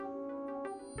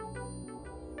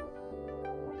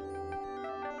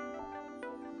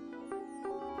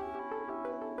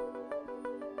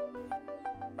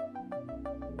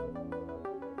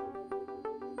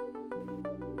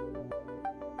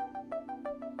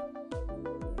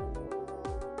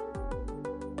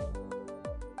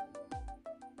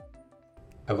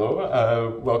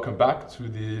Hello, welcome back to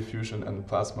the Fusion and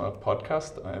Plasma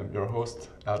podcast. I'm your host,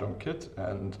 Adam Kitt,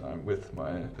 and I'm with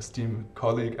my esteemed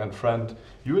colleague and friend,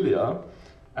 Julia.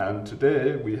 And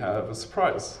today we have a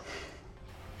surprise.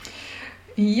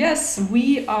 Yes,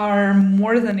 we are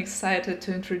more than excited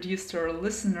to introduce to our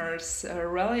listeners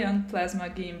Relyon Plasma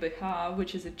GmbH,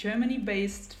 which is a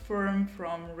Germany-based firm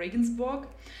from Regensburg,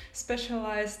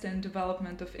 specialized in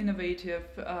development of innovative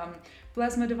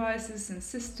plasma devices and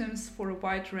systems for a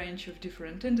wide range of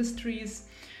different industries,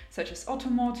 such as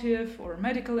automotive or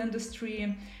medical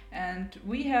industry. And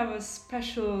we have a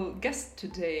special guest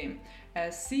today,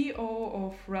 as CEO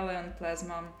of Relyon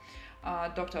Plasma,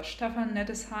 Dr. Stefan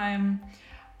Nettesheim.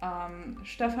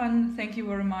 Stefan, thank you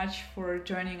very much for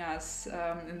joining us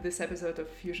in this episode of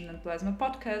Fusion and Plasma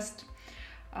podcast.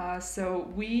 So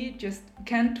we just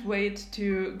can't wait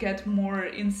to get more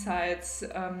insights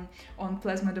on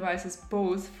plasma devices,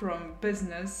 both from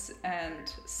business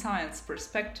and science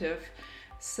perspective.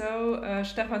 So,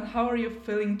 Stefan, how are you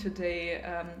feeling today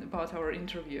about our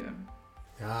interview?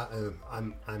 Yeah,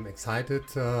 I'm excited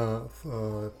to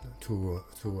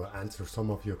answer some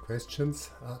of your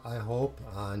questions, I hope.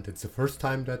 And it's the first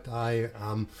time that I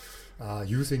am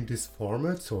using this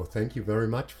format, so thank you very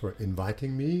much for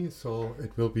inviting me. So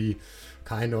it will be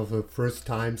kind of a first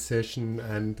time session,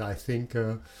 and I think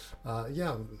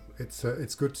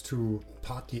it's good to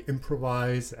partly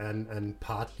improvise and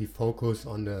partly focus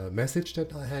on the message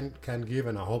that I can give,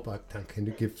 and I hope I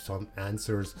can give some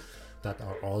answers that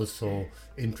are also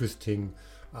interesting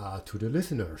to the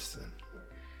listeners.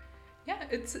 Yeah,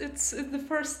 it's the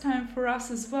first time for us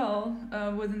as well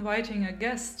with inviting a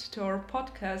guest to our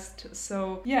podcast.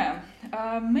 So yeah,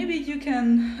 maybe you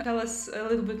can tell us a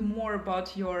little bit more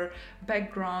about your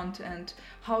background and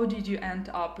how did you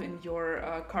end up in your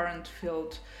current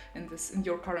field, in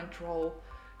your current role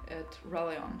at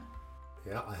Relyon.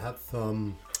 Yeah, I have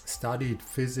studied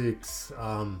physics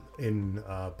in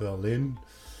Berlin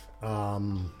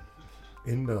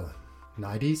in the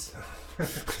 90s.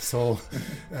 So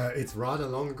it's rather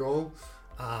long ago,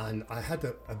 and I had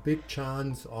a big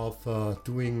chance of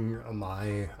doing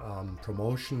my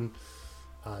promotion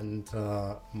and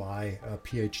my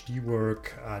PhD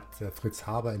work at the Fritz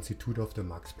Haber Institute of the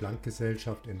Max Planck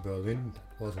Gesellschaft in Berlin.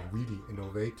 That was a really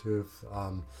innovative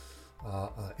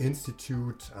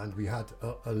institute, and we had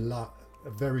a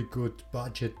very good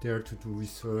budget there to do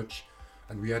research.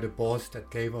 And we had a boss that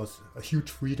gave us a huge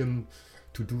freedom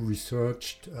to do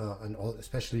research,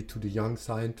 especially to the young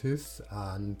scientists.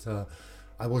 And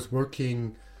I was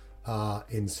working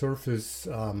in surface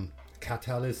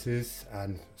catalysis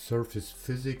and surface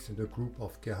physics in the group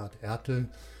of Gerhard Ertel.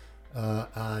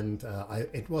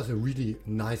 It was a really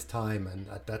nice time. And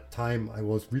at that time, I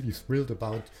was really thrilled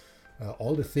about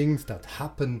all the things that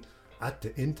happen at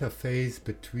the interface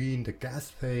between the gas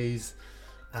phase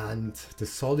and the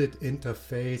solid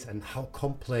interface, and how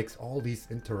complex all these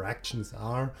interactions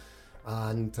are.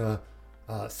 And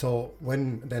so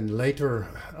when then later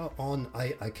on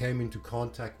I came into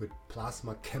contact with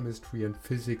plasma chemistry and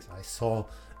physics, I saw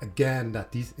again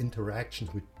that these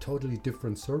interactions with totally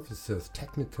different surfaces,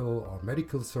 technical or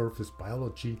medical surface,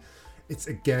 biology, it's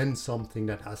again something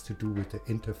that has to do with the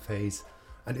interface,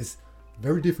 and is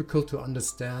very difficult to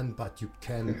understand, but you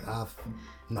can have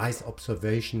nice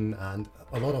observation and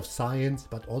a lot of science,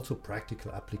 but also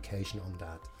practical application on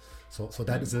that. So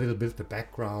that is a little bit the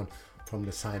background from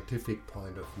the scientific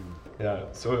point of view.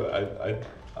 Yeah, so I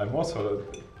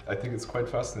think it's quite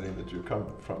fascinating that you come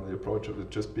from the approach of it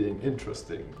just being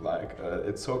interesting. Like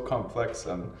it's so complex,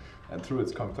 and through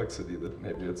its complexity that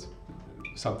maybe it's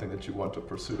something that you want to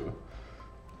pursue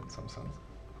in some sense.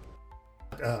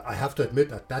 I have to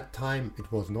admit, at that time,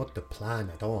 it was not the plan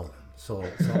at all. So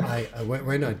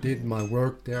when I did my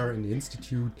work there in the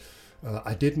institute,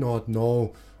 I did not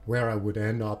know where I would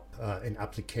end up in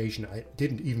application. I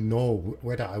didn't even know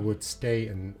whether I would stay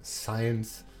in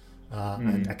science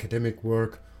and academic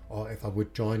work, or if I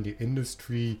would join the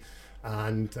industry.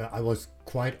 And I was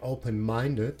quite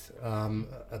open-minded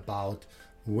about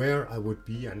where I would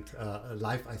be, and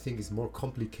life, I think, is more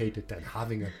complicated than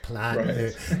having a plan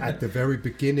at the very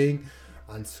beginning.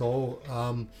 And so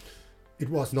it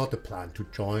was not the plan to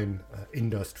join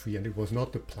industry, and it was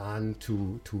not the plan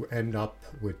to end up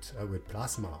with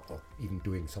plasma or even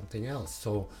doing something else.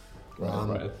 So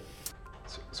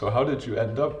So how did you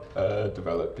end up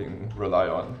developing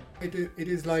Relyon?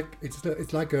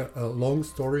 It's like a long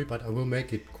story, but I will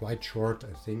make it quite short,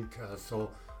 I think.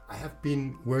 So I have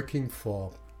been working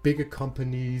for bigger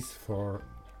companies for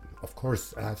of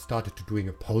course, I've started to doing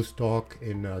a postdoc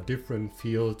in a different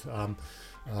field,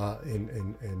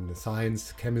 in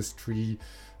science, chemistry,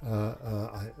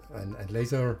 and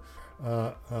laser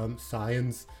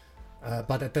science.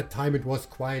 But at that time, it was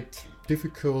quite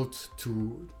difficult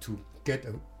to get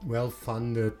a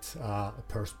well-funded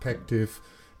perspective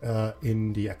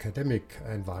in the academic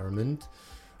environment.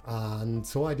 And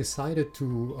so I decided to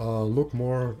look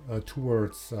more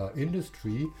towards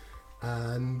industry.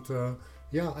 And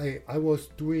I was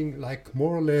doing like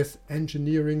more or less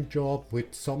engineering job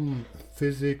with some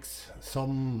physics,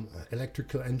 some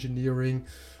electrical engineering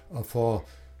for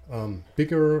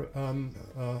bigger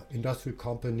industrial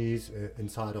companies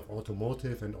inside of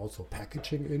automotive and also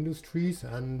packaging industries.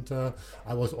 And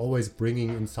I was always bringing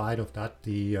inside of that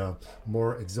the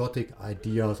more exotic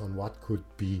ideas on what could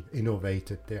be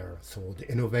innovated there. So the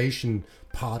innovation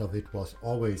part of it was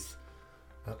always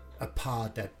a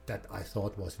part that I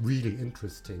thought was really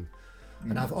interesting.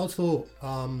 And I've also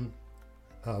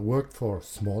worked for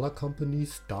smaller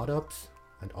companies, startups,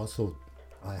 and also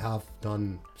I have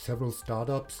done several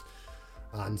startups,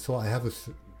 and so I have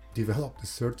developed a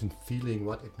certain feeling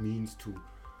what it means to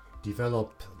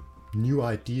develop new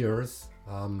ideas,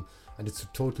 and it's a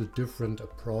total different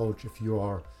approach. If you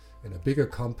are in a bigger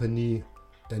company,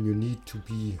 then you need to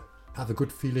have a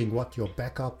good feeling what your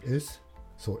backup is.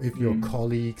 So if your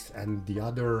colleagues and the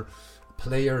other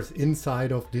players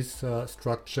inside of this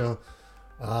structure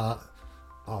are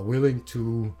willing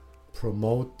to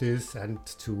promote this and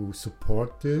to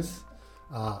support this,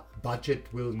 budget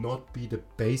will not be the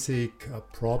basic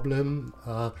problem.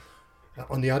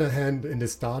 On the other hand, in the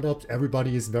startups,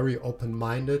 everybody is very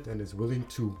open-minded and is willing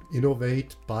to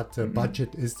innovate, but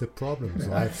budget is the problem.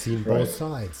 So I've seen both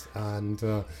sides, and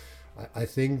I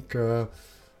think you're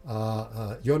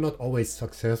not always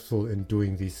successful in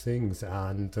doing these things,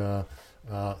 and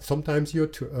sometimes you're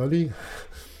too early.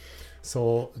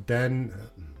 So then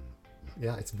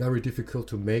it's very difficult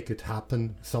to make it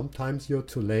happen. Sometimes you're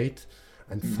too late,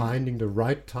 and finding the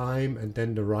right time and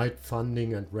then the right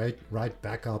funding and right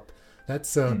backup,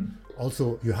 that's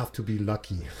also, you have to be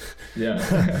lucky.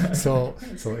 Yeah. So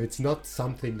it's not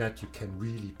something that you can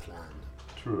really plan.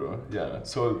 True. Yeah.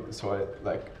 So I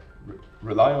like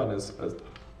Relyon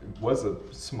was a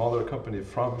smaller company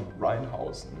from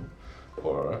Rheinhausen,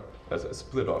 or as a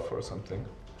split off or something.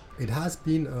 It has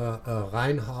been a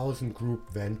Rheinhausen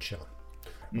Group venture.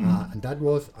 And that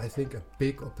was, I think, a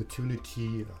big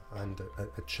opportunity and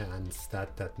a chance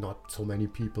that not so many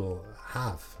people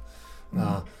have.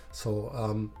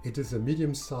 So it is a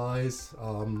medium size,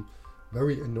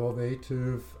 very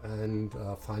innovative and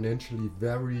financially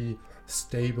very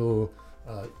stable,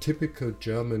 typical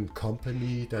German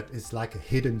company that is like a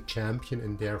hidden champion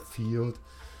in their field.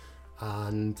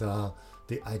 And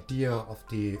the idea of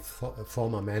the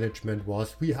former management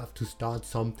was, we have to start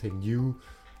something new,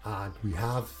 and we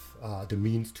have the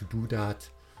means to do that.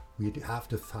 We have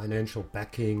the financial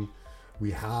backing, we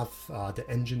have the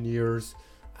engineers,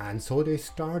 and so they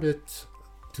started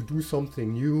to do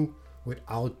something new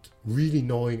without really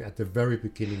knowing at the very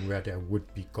beginning where they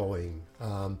would be going.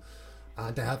 And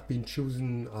they have been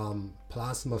choosing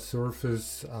plasma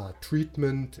surface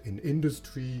treatment in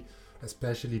industry,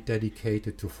 especially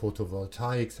dedicated to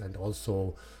photovoltaics and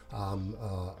also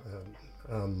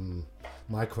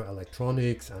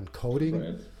microelectronics and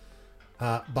coding.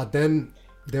 Right. But then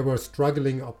they were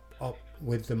struggling up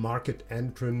with the market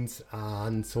entrance,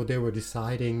 and so they were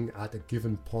deciding at a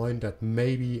given point that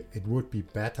maybe it would be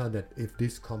better that if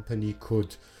this company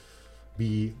could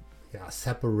be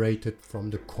separated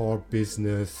from the core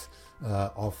business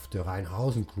of the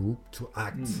Rheinhausen Group to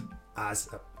act as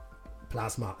a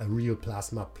real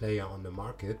plasma player on the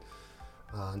market.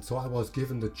 And so I was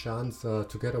given the chance,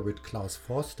 together with Klaus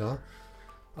Forster,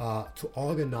 to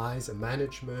organize a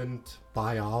management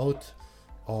buyout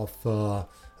of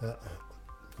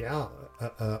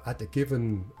at a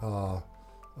given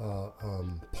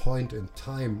point in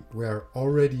time where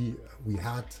already we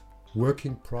had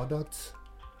working products,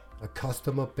 a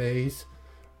customer base,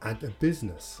 and a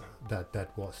business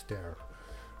that was there.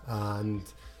 And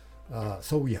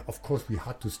so we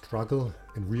had to struggle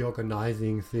in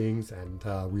reorganizing things, and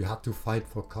we had to fight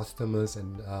for customers,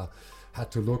 and had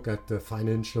to look at the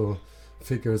financial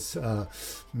figures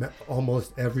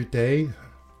almost every day.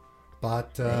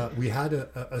 But we had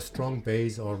a strong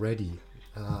base already,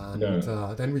 and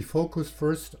then we focused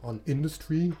first on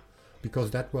industry, because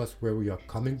that was where we are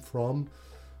coming from,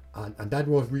 and that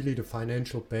was really the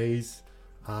financial base,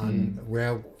 and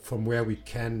from where we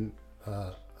can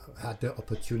had the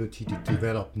opportunity to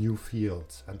develop new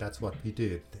fields, and that's what we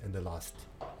did in the last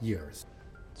years.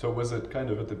 So was it kind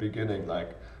of at the beginning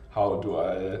like how do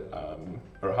I,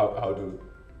 or how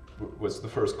was the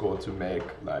first goal to make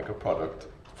like a product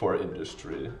for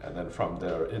industry and then from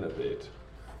there innovate?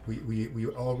 We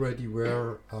already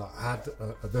had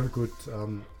a very good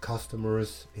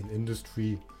customers in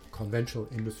industry, conventional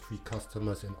industry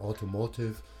customers in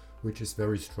automotive, which is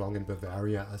very strong in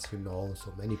Bavaria, as you know,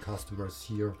 so many customers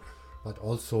here, but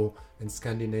also in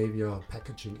Scandinavia,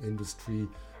 packaging industry.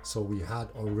 So we had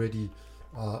already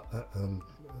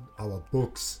our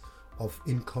books of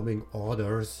incoming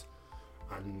orders,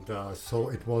 and so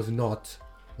it was not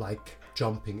like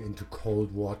jumping into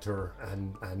cold water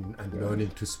and learning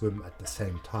to swim at the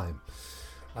same time.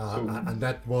 And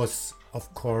that was,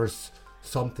 of course,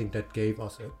 something that gave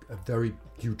us a very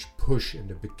huge push in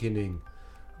the beginning.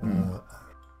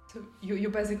 So you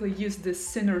basically use the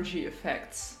synergy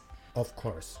effects. Of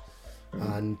course.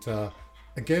 And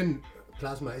again,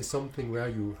 plasma is something where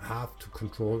you have to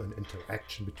control an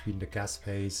interaction between the gas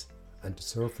phase and the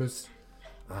surface.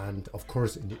 And of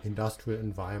course, in the industrial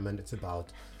environment, it's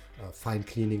about fine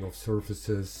cleaning of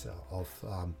surfaces, of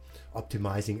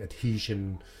optimizing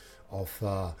adhesion, of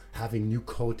having new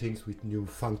coatings with new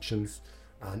functions.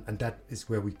 And that is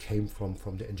where we came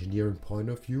from the engineering point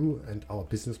of view. And our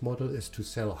business model is to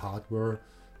sell hardware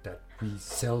that we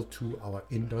sell to our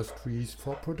industries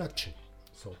for production.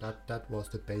 So that was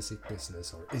the basic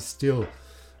business, or is still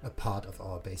a part of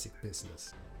our basic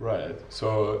business. Right.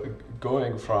 So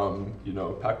going from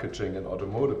packaging and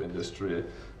automotive industry,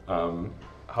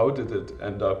 how did it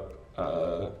end up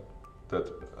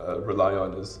that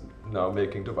Relyon is now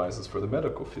making devices for the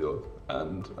medical field?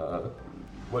 And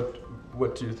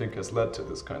what do you think has led to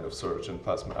this kind of surge in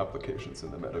plasma applications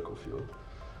in the medical field?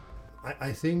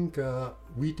 I think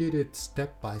we did it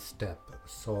step by step.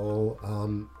 So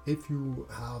if you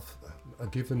have a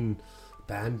given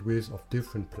bandwidth of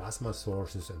different plasma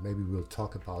sources, and maybe we'll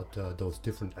talk about those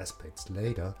different aspects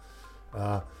later,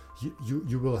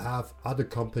 you will have other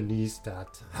companies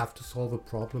that have to solve a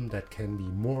problem that can be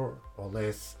more or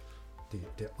less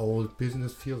the old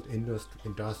business field,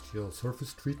 industrial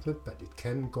surface treatment, but it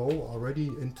can go already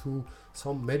into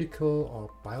some medical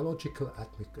or biological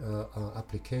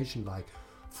application like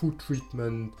food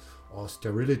treatment or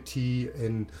sterility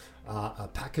in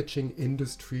packaging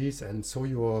industries. And so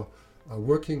you're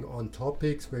working on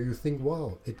topics where you think,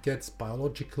 wow, it gets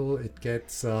biological, it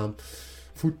gets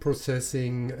food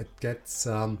processing, it gets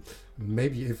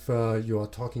maybe if you are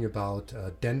talking about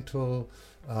dental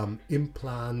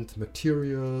implant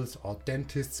materials or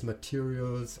dentist's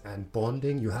materials and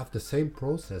bonding, you have the same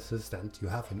processes that you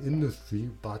have in industry,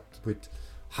 but with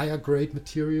higher grade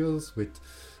materials, with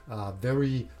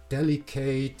very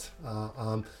delicate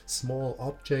small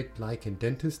object like in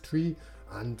dentistry,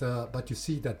 and but you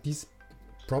see that these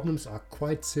problems are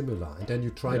quite similar, and then you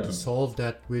try to solve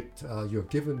that with your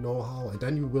given know-how, and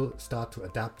then you will start to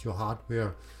adapt your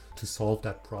hardware to solve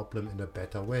that problem in a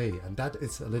better way. And that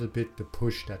is a little bit the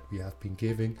push that we have been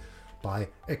giving by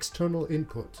external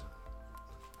input.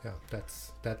 Yeah,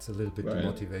 that's a little bit the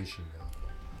motivation.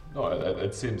 Yeah. No,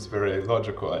 it seems very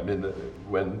logical. I mean,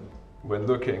 when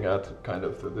looking at kind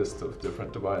of the list of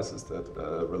different devices that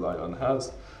Relyon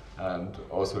has, and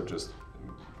also just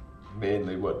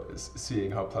mainly what is seeing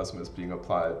how plasma is being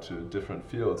applied to different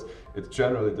fields, it's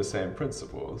generally the same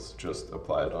principles, just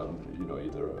applied on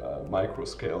either micro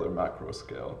scale or macro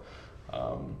scale.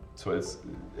 So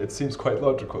it seems quite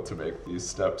logical to make these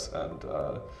steps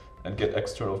and get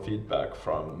external feedback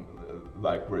from,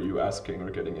 like, were you asking or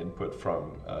getting input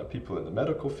from people in the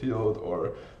medical field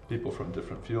or people from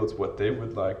different fields, what they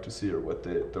would like to see or what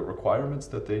the requirements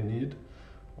that they need,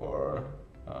 or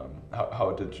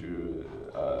how did you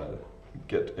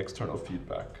get external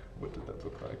feedback? What did that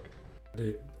look like?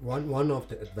 One of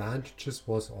the advantages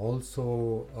was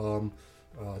also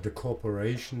the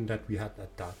cooperation that we had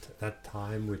at that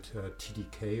time with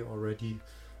TDK already,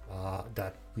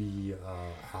 that we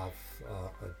have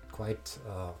quite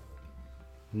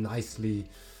nicely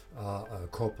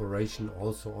cooperation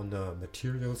also on the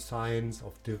material science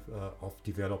of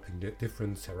developing the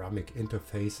different ceramic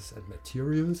interfaces and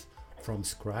materials from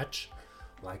scratch,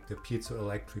 like the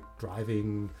piezoelectric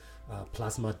driving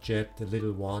plasma jet, the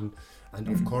little one. And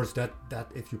of course that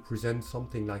if you present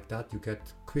something like that, you get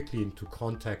quickly into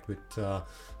contact with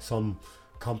some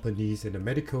companies in the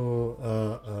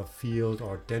medical field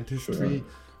or dentistry.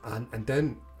 Sure. And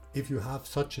then if you have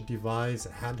such a device, a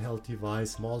handheld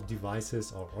device, small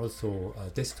devices, or also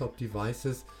desktop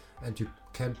devices, and you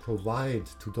can provide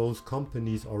to those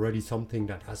companies already something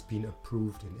that has been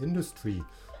approved in industry,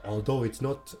 although it's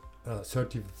not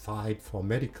certified for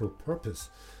medical purpose,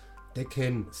 they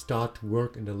can start to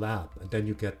work in the lab, and then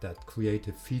you get that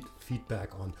creative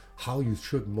feedback on how you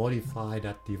should modify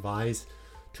that device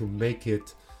to make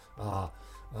it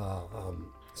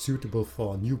suitable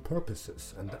for new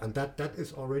purposes, and that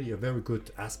is already a very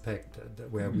good aspect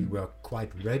where we were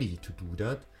quite ready to do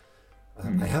that.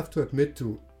 I have to admit,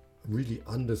 to really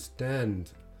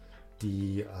understand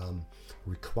the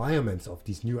requirements of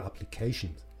these new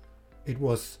applications,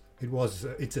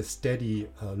 it's a steady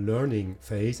learning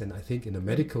phase, and I think in the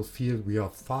medical field we are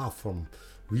far from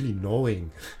really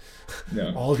knowing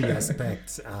all the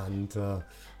aspects, and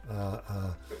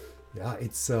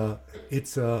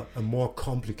it's a more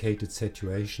complicated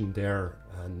situation there,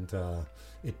 and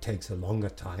it takes a longer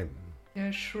time.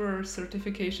 Yeah, sure.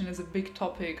 Certification is a big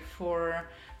topic for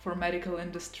medical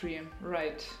industry,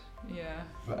 right? Yeah.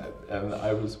 And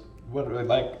I was wondering,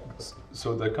 like,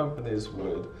 so the companies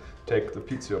would take the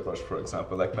PCO brush, for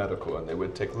example, like medical, and they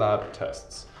would take lab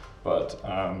tests, but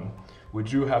would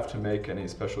you have to make any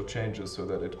special changes so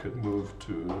that it could move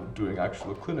to doing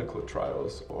actual clinical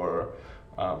trials, or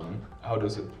how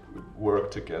does it work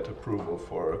to get approval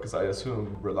for, because I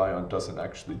assume Relyon doesn't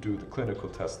actually do the clinical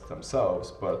tests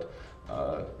themselves, but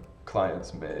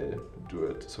clients may do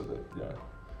it, so that,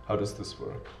 how does this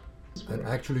work? And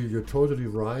actually, you're totally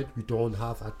right. We don't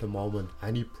have at the moment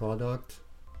any product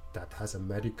that has a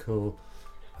medical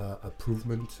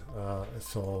approval,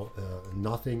 so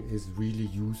nothing is really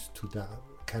used to that,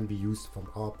 can be used from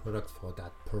our product for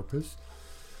that purpose.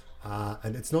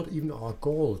 And it's not even our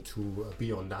goal to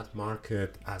be on that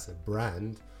market as a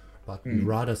brand, but we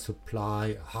rather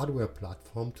supply a hardware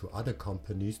platform to other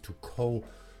companies to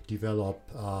co-develop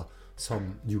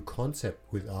some new concept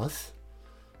with us.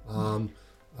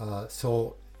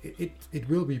 So it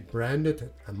will be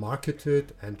branded and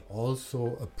marketed and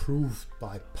also approved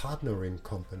by partnering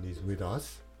companies with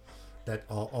us that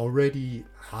are already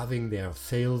having their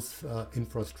sales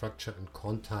infrastructure and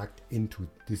contact into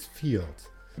this field.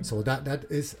 So that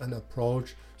is an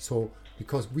approach. So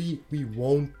because we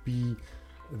won't be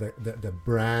the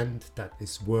brand that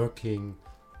is working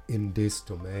in this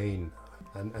domain,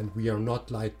 and we are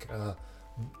not like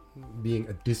being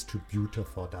a distributor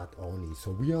for that only.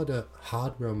 So we are the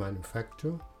hardware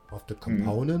manufacturer of the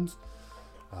components.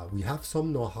 We have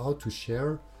some know-how to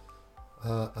share,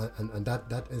 and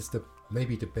that is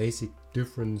maybe the basic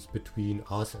difference between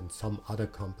us and some other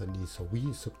companies. So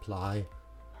we supply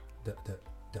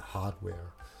the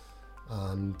hardware,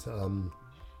 and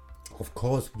of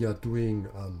course we are doing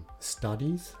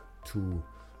studies to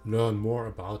learn more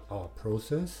about our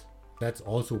process. That's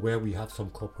also where we have some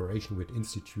cooperation with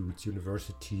institutes,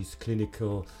 universities,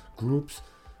 clinical groups,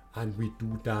 and we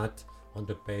do that on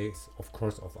the base, of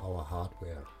course, of our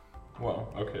hardware. Wow.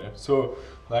 Okay. So,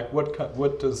 like,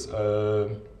 what does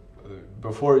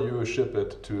before you ship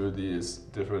it to these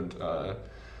different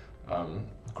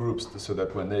groups, so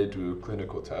that when they do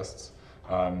clinical tests,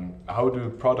 how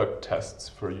do product tests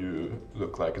for you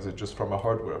look like? Is it just from a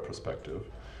hardware perspective?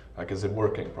 Like, is it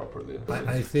working properly?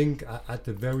 I think at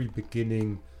the very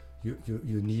beginning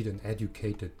you need an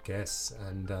educated guess,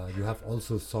 and you have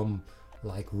also some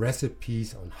like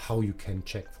recipes on how you can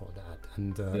check for that.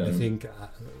 And I think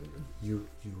you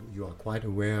are quite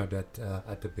aware that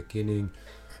at the beginning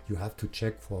you have to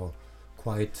check for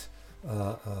quite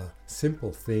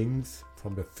simple things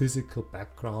from the physical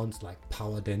backgrounds, like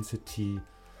power density,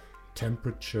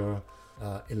 temperature,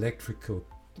 electrical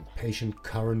patient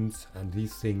currents, and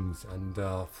these things. And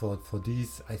for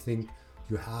these, I think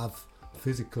you have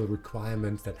physical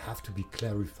requirements that have to be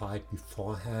clarified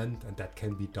beforehand, and that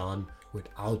can be done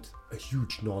without a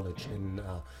huge knowledge in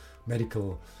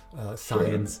medical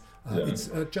science. It's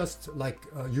just like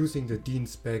using the DIN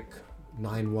spec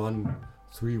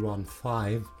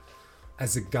 91315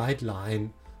 as a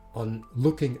guideline on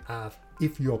looking at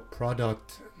if your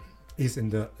product is in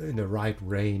the right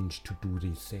range to do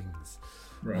these things.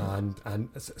 Right. And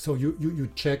so you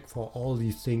check for all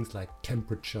these things like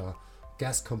temperature,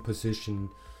 gas composition,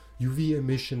 UV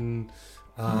emission,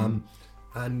 and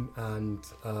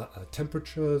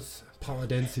temperatures, power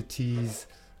densities,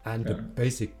 and the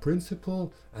basic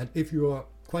principle. And if you are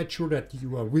quite sure that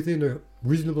you are within a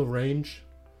reasonable range,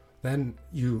 then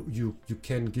you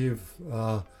can give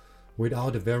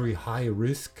without a very high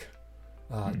risk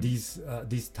these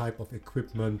type of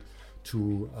equipment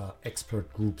to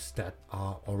expert groups that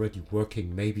are already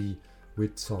working maybe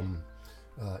with some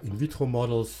in vitro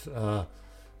models,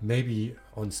 maybe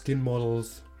on skin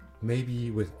models,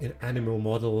 maybe with animal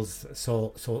models.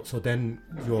 So then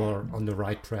you're on the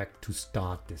right track to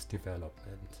start this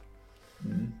development.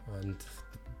 And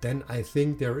then I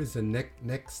think there is a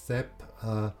next step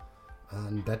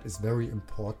and that is very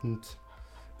important.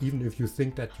 Even if you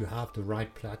think that you have the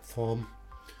right platform,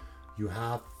 you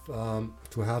have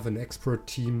to have an expert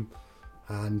team,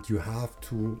 and you have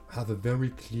to have a very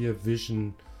clear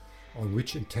vision on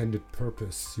which intended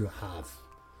purpose you have.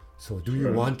 So do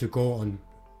you want to go on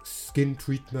skin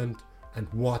treatment, and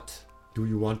what do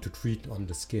you want to treat on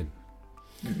the skin?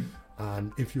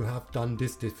 And if you have done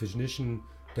this definition,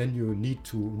 then you need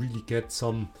to really get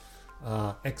some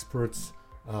experts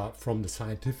from the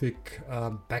scientific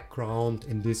background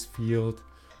in this field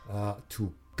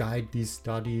to guide these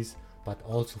studies, but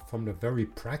also from the very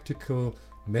practical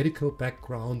medical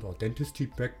background or dentistry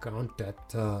background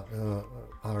that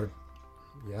are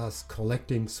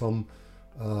collecting some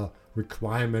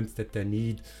requirements that they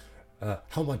need.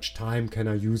 How much time can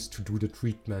I use to do the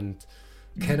treatment?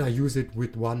 Can I use it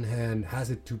with one hand? Has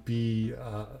it to be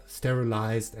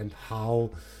sterilized? And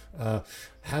how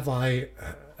have I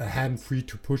a hand free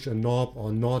to push a knob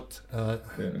or not?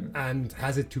 And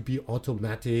has it to be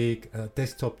automatic,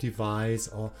 desktop device,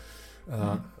 or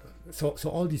so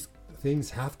all these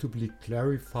things have to be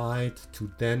clarified to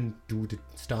then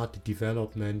start the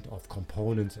development of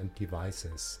components and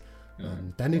devices.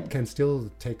 Then it can still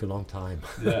take a long time.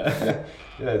 Yeah,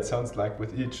 it sounds like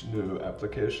with each new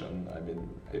application, I mean,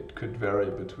 it could vary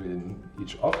between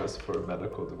each office for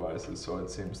medical devices, so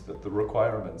it seems that the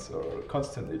requirements are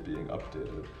constantly being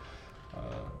updated,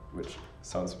 which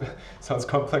sounds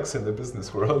complex in the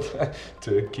business world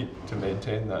to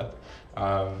maintain that.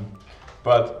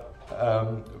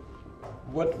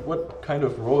 What kind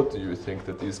of role do you think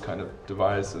that these kind of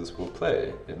devices will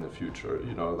play in the future?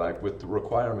 You know, like with the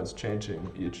requirements changing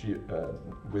each year,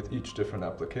 with each different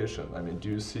application. I mean,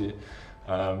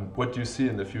 what do you see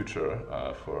in the future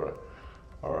for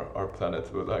our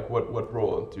planet? Like, what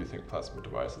role do you think plasma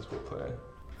devices will play?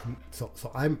 So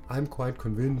I'm quite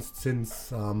convinced,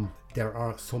 since there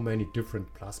are so many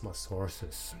different plasma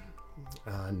sources,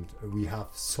 and we have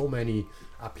so many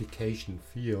application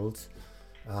fields.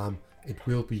 It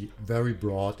will be very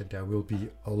broad, and there will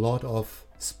be a lot of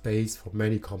space for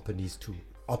many companies to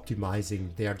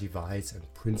optimizing their device and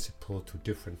principle to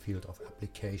different field of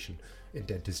application in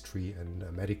dentistry and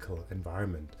medical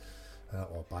environment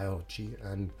or biology.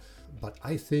 But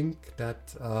I think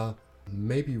that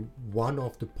maybe one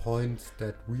of the points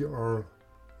that we are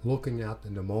looking at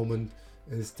in the moment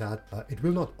is that it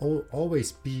will not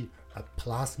always be a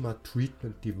plasma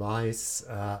treatment device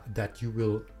that you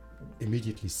will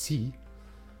immediately see,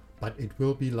 but it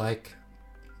will be like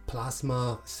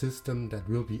plasma system that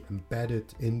will be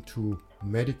embedded into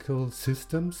medical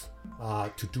systems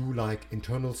to do like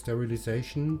internal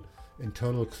sterilization,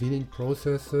 internal cleaning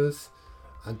processes,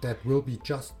 and that will be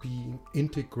just being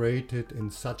integrated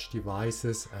in such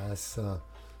devices as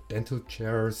dental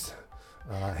chairs,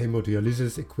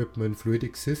 hemodialysis equipment,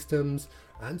 fluidic systems,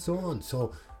 and so on.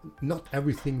 So not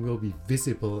everything will be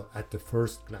visible at the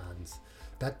first glance.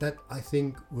 That I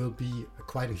think will be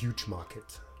quite a huge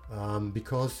market,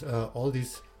 because all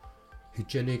these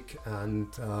hygienic and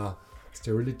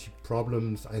sterility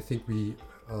problems, I think we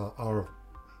are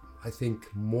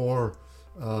more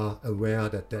aware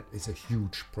that is a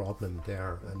huge problem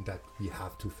there, and that we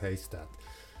have to face that.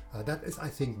 That is, I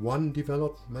think, one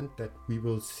development that we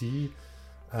will see,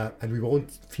 and we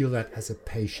won't feel that as a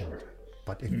patient,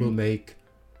 but it will make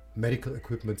medical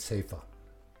equipment safer.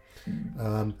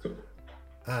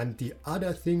 And the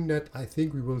other thing that I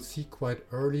think we will see quite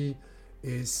early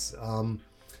is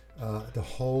the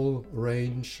whole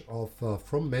range of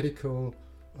from medical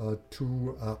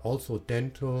to also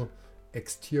dental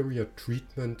exterior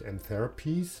treatment and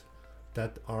therapies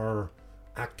that are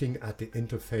acting at the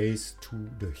interface to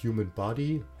the human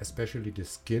body, especially the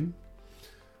skin.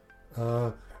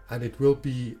 And it will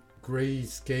be gray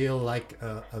scale, like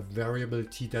a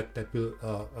variability that will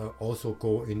also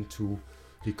go into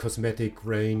the cosmetic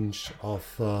range of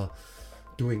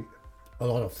doing a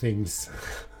lot of things.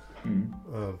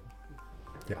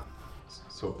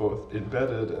 So both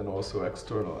embedded and also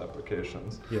external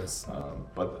applications. Yes.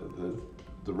 But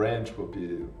the range will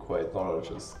be quite large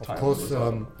as time goes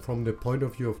on. From the point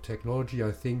of view of technology,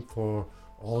 I think for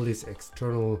all these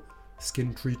external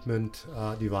skin treatment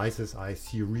devices, I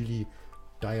see really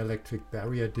dielectric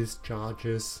barrier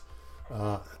discharges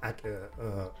at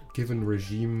a given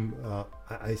regime.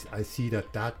 I see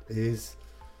that is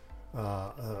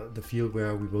the field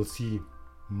where we will see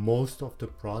most of the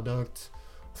products,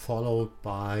 followed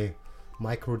by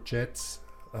microjets.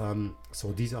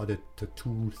 So these are the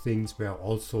two things where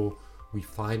also we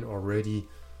find already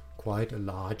quite a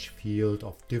large field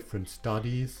of different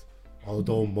studies,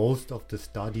 although most of the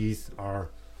studies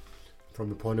are from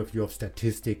the point of view of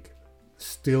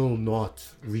still not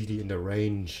really in the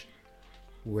range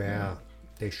where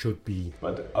they should be.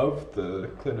 But of the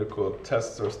clinical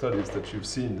tests or studies that you've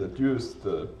seen that use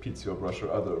the PCO brush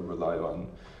or other Relyon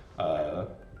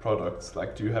products,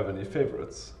 like, do you have any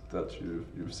favorites that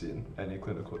you've seen, any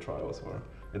clinical trials or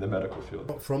in the medical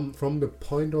field? From the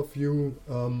point of view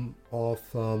of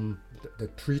the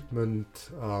treatment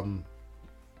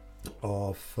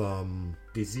of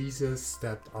diseases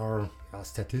that are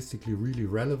statistically really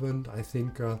relevant, I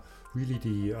think really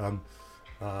the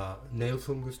nail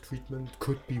fungus treatment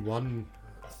could be one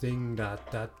thing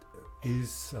that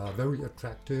is very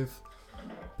attractive,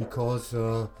 because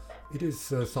it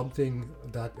is something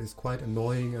that is quite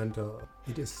annoying, and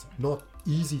it is not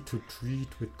easy to treat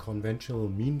with conventional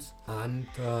means. And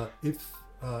if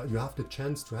you have the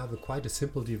chance to have quite a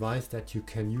simple device that you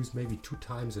can use maybe 2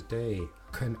 times a day,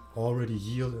 can already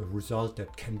yield a result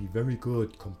that can be very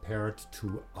good compared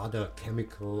to other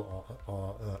chemical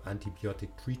or antibiotic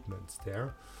treatments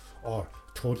there, or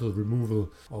total removal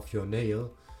of your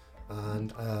nail.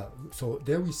 And so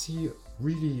there we see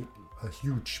really a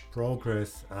huge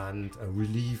progress and a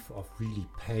relief of really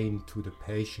pain to the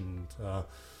patient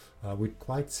with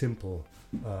quite simple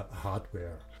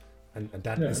hardware. And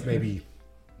that is maybe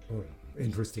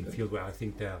interesting field where I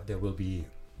think there will be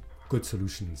good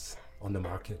solutions on the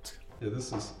market. Yeah,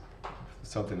 this is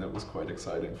something that was quite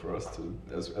exciting for us to,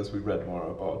 as we read more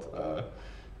about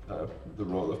the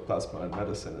role of plasma in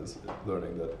medicine, is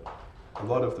learning that a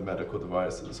lot of the medical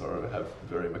devices have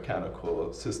very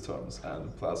mechanical systems,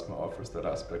 and plasma offers that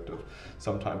aspect of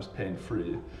sometimes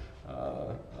pain-free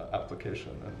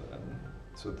application, and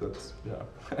so that's, yeah,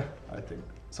 I think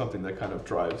something that kind of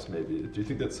drives maybe. Do you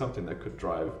think that's something that could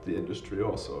drive the industry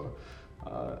also,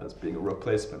 as being a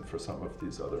replacement for some of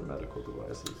these other medical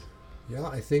devices? Yeah,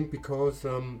 I think because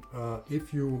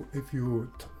if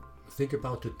you think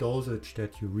about the dosage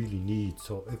that you really need,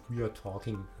 so if we are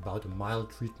talking about a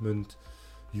mild treatment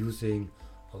using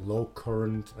a low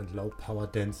current and low power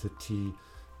density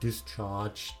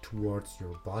discharge towards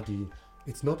your body,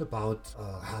 it's not about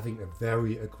having a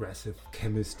very aggressive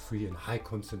chemistry and high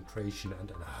concentration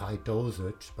and a high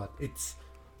dosage, but it's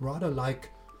rather like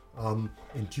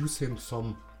inducing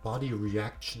some body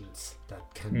reactions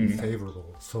that can be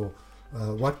favorable. So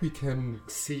what we can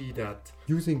see that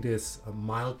using this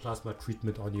mild plasma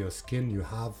treatment on your skin, you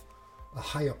have a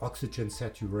higher oxygen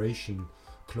saturation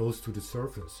close to the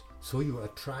surface. So you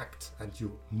attract and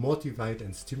you motivate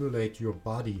and stimulate your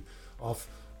body of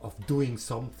doing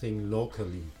something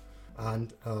locally.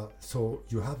 And so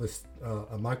you have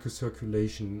a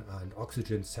microcirculation and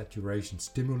oxygen saturation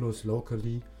stimulus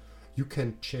locally. You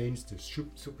can change the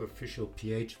superficial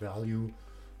pH value,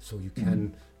 so you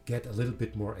can get a little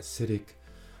bit more acidic.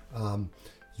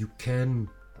 You can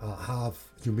have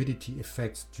humidity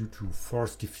effects due to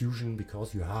forced diffusion,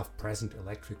 because you have present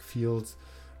electric fields,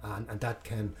 and that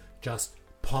can just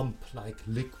pump like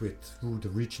liquid through the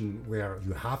region where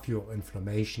you have your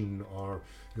inflammation or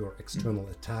your external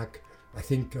attack. I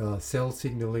think cell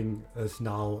signaling is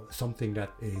now something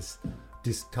that is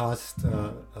discussed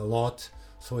a lot.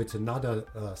 So it's another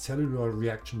cellular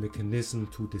reaction mechanism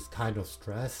to this kind of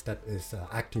stress that is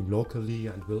acting locally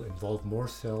and will involve more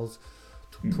cells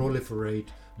to proliferate,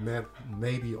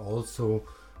 maybe also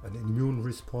an immune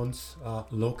response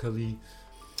locally.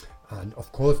 And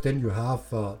of course, then you have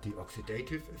the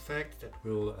oxidative effect that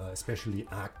will especially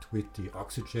act with the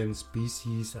oxygen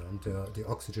species and the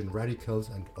oxygen radicals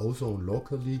and ozone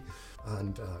locally,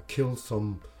 and kill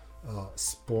some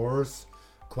spores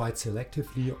quite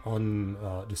selectively on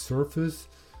the surface.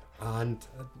 And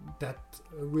that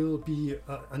will be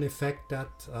an effect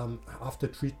that after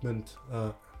treatment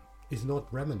is not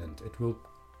remnant. It will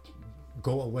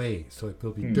go away. So it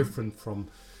will be different from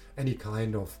any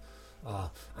kind of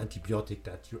antibiotic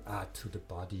that you add to the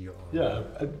body.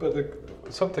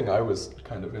 But something I was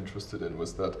kind of interested in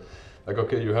was that, like,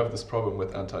 okay, you have this problem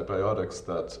with antibiotics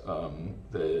that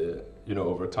they,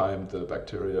 over time the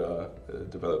bacteria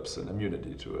develops an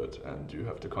immunity to it, and you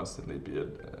have to constantly be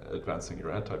advancing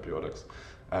your antibiotics.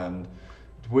 And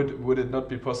would it not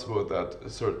be possible that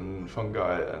certain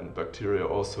fungi and bacteria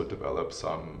also develop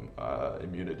some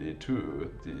immunity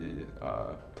to the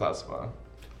plasma?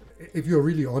 If you're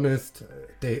really honest,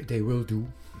 they will do.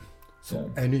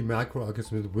 So any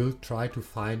microorganism will try to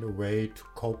find a way to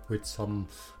cope with some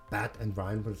bad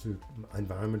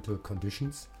environmental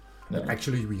conditions. Yeah.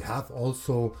 Actually, we have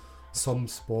also some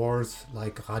spores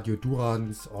like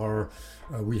radiodurans, or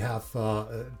we have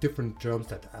different germs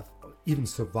that have even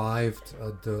survived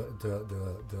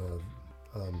the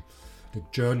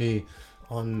journey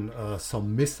on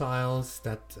some missiles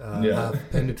that have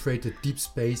penetrated deep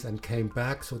space and came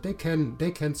back, so they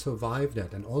can survive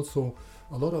that. And also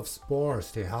a lot of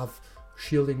spores, they have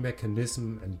shielding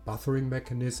mechanism and buffering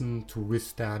mechanism to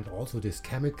withstand also this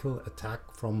chemical attack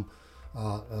from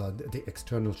the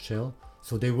external shell.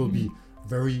 So they will be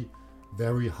very,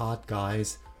 very hard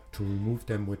guys to remove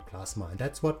them with plasma. And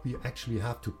that's what we actually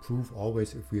have to prove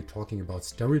always if we're talking about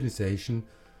sterilization.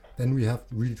 Then we have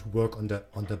really to work on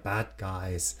the bad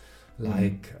guys,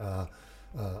 like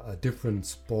different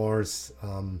spores,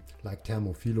 like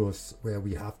Thermophilus, where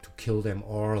we have to kill them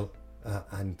all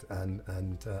and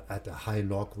at a high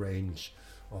log range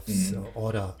of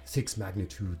order 6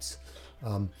 magnitudes.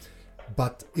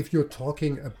 But if you're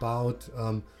talking about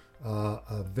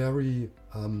a very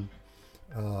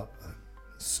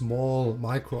small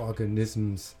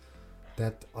microorganisms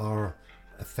that are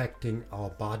affecting our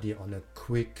body on a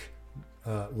quick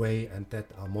way and that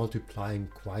are multiplying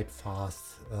quite fast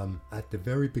at the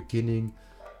very beginning,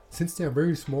 since they are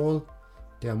very small,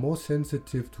 they are more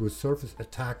sensitive to a surface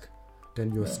attack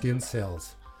than your skin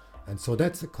cells. And so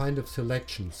that's a kind of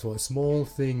selection. So a small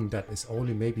thing that is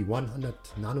only maybe 100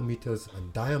 nanometers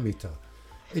in diameter,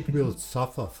 it will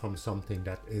suffer from something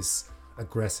that is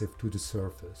aggressive to the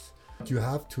surface. You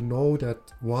have to know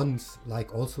that once,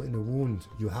 like also in a wound,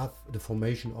 you have the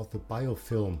formation of the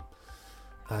biofilm,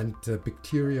 and the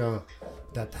bacteria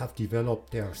that have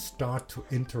developed there start to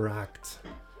interact.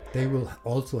 They will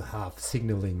also have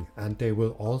signaling, and they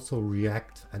will also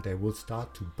react, and they will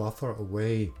start to buffer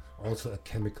away also a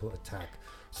chemical attack.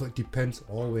 So it depends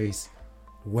always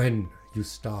when you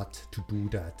start to do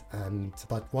that.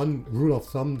 But one rule of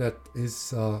thumb that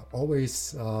is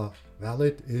always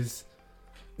valid is,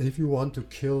 if you want to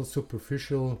kill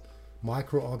superficial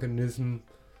microorganism,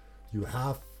 you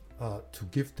have to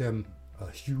give them a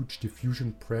huge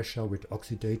diffusion pressure with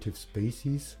oxidative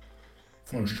species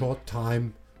for a short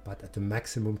time, but at the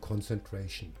maximum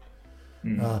concentration.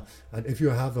 And if you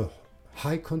have a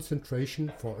high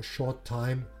concentration for a short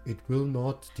time, it will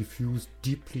not diffuse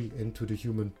deeply into the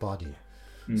human body.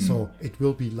 So it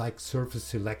will be like surface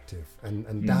selective,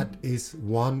 and that is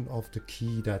one of the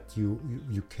key that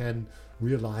you can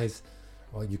realize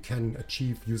or you can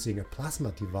achieve using a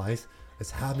plasma device, as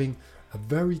having a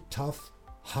very tough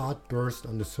hard burst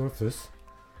on the surface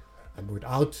and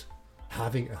without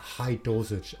having a high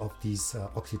dosage of these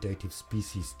oxidative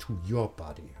species to your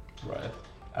body. Right.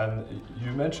 And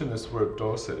you mentioned this word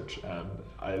dosage, and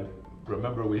I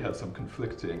remember we had some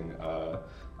conflicting,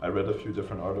 I read a few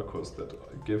different articles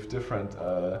that give different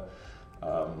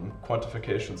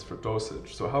quantifications for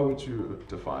dosage. So how would you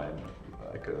define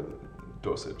like a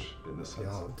dosage in this sense?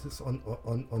 Yeah, this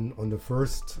on the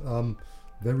first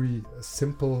very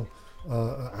simple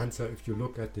answer. If you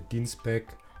look at the DIN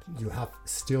spec, you have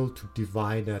still to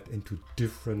divide that into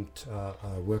different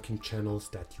working channels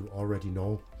that you already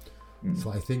know.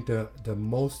 So I think the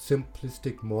most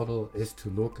simplistic model is to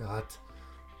look at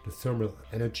the thermal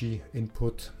energy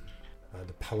input,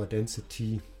 the power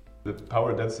density. The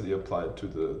power density applied to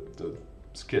the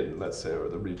skin, let's say, or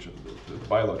the region, the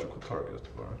biological target.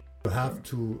 You have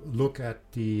to look at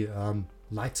the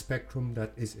light spectrum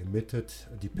that is emitted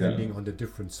depending on the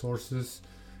different sources,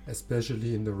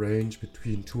 especially in the range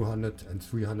between 200 and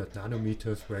 300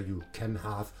 nanometers, where you can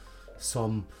have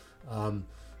some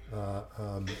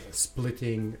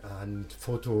splitting and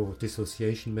photo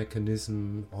dissociation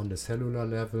mechanism on the cellular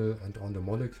level and on the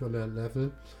molecular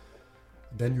level.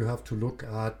 Then you have to look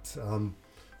at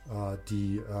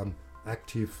the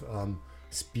active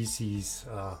species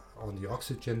on the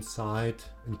oxygen side,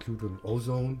 including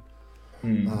ozone.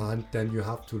 And then you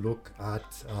have to look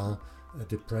at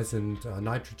the present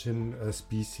nitrogen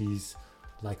species,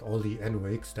 like all the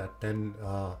NOx that then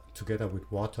together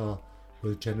with water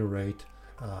will generate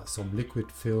some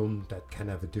liquid film that can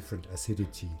have a different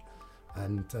acidity.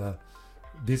 And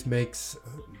this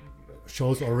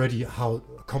shows already how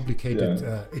complicated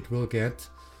it will get.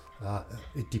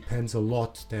 It depends a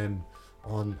lot then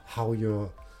on how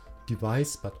your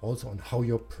device, but also on how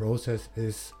your process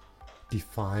is,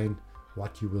 define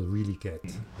what you will really get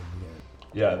in the end.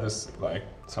 Yeah, this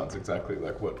sounds exactly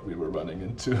like what we were running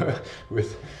into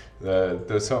with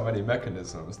there's so many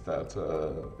mechanisms that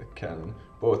can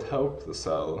both help the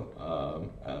cell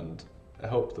and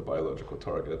help the biological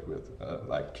target with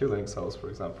like killing cells, for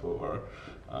example, or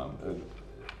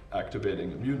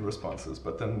activating immune responses.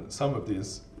 But then some of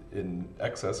these in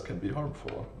excess can be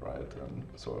harmful, right? And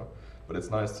so, but it's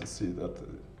nice to see that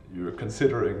you're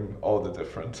considering all the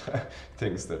different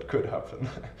things that could happen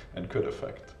and could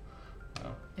affect.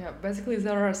 Yeah, basically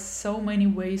there are so many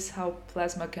ways how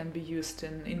plasma can be used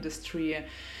in industry.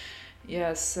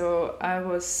 Yeah, so I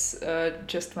was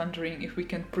just wondering if we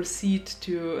can proceed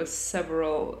to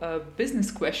several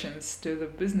business questions to the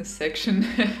business section.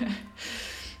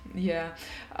 Yeah,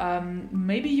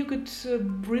 maybe you could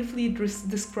briefly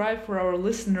describe for our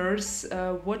listeners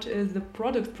what is the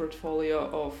product portfolio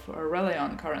of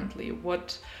Relyon currently?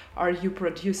 What are you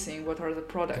producing? What are the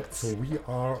products? So we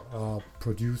are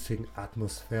producing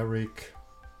atmospheric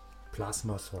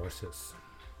plasma sources.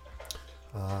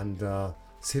 And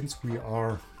since we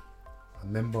are a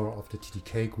member of the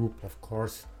TDK group, of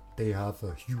course, they have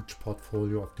a huge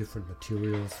portfolio of different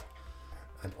materials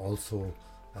and also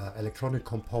electronic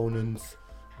components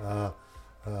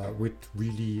with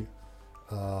really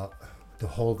the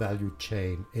whole value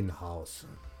chain in-house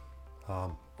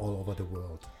all over the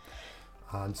world.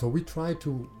 And so we try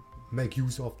to make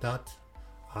use of that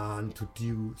and to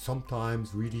do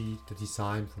sometimes really the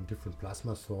design from different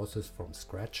plasma sources from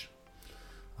scratch.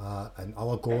 And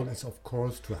our goal is, of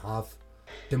course, to have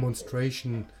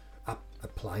demonstration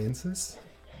appliances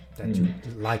that you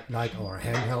like our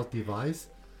handheld device.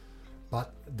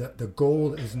 But the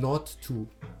goal is not to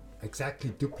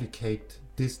exactly duplicate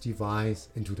this device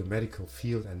into the medical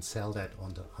field and sell that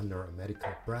under a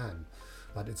medical brand.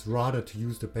 But it's rather to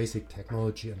use the basic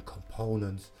technology and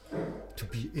components to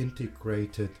be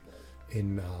integrated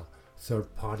in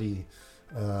third-party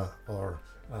or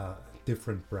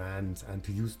different brands, and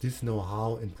to use this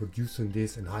know-how in producing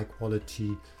this in high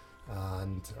quality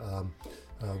and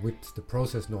with the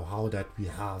process know-how that we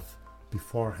have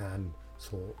beforehand,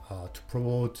 so to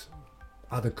promote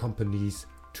other companies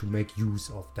to make use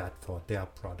of that for their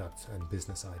products and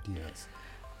business ideas.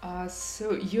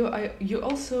 So you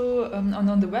also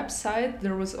on the website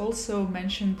there was also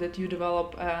mentioned that you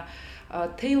develop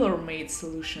tailor-made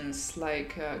solutions,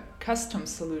 like custom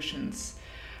solutions.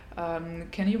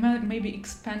 Can you maybe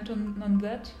expand on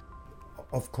that?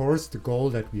 Of course, the goal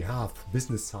that we have,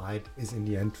 business side, is in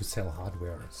the end to sell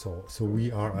hardware. So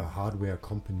we are a hardware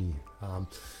company.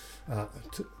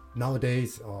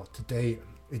 Nowadays or today,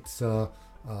 it's a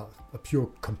pure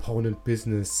component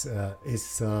business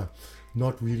is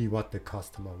not really what the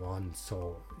customer wants.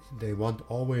 So they want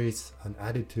always an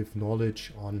additive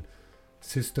knowledge on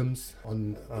systems,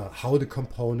 on how the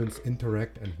components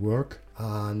interact and work,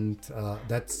 and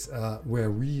that's where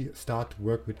we start to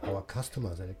work with our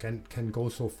customers. And it can go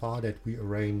so far that we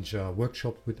arrange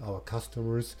workshops with our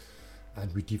customers,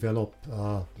 and we develop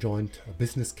joint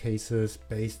business cases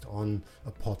based on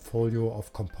a portfolio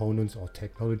of components or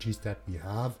technologies that we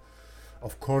have.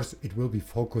 Of course, it will be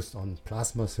focused on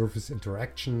plasma surface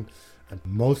interaction, and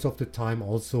most of the time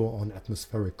also on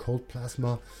atmospheric cold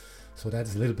plasma. So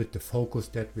that's a little bit the focus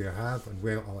that we have and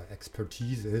where our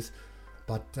expertise is.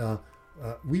 But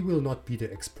we will not be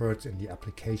the experts in the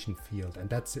application field. And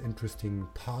that's the interesting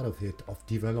part of it, of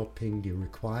developing the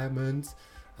requirements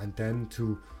and then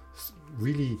to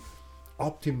really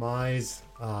optimize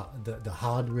the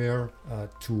hardware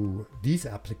to these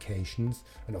applications.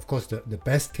 And of course, the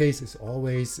best case is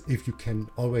always if you can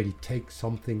already take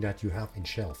something that you have in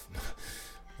shelf.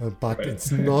 But right. It's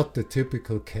not the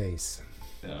typical case.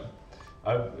 Yeah.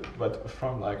 But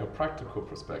from like a practical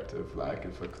perspective, like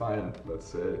if a client, let's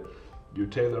say, you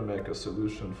tailor make a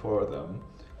solution for them,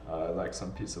 like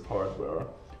some piece of hardware,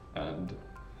 and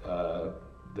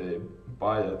they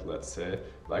buy it, let's say,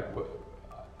 like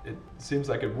it seems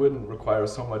like it wouldn't require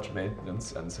so much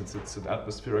maintenance, and since it's an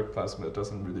atmospheric plasma, it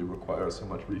doesn't really require so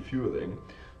much refueling.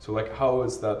 So like, how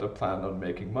is that a plan on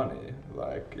making money?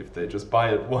 Like, if they just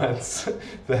buy it once,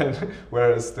 then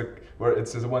where it's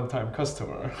a one-time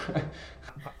customer?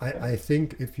 I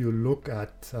think if you look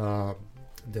at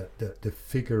the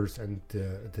figures and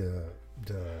the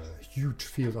huge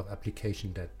field of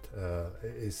application that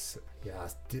is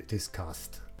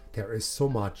discussed, there is so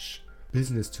much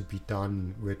business to be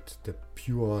done with the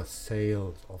pure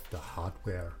sales of the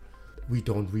hardware. We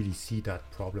don't really see that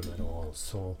problem at all.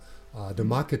 So the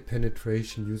market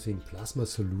penetration using plasma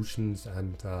solutions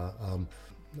and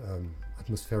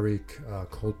atmospheric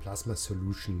cold plasma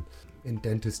solution in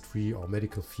dentistry or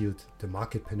medical field, the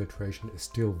market penetration is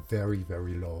still very,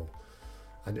 very low.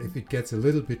 And if it gets a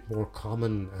little bit more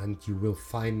common, and you will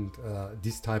find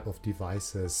this type of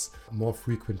devices more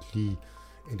frequently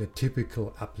in the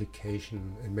typical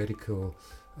application in medical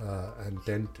and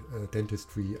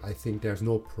dentistry, I think there's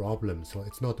no problem. So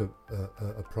it's not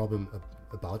a problem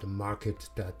about a market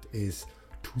that is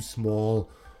too small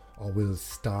or will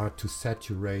start to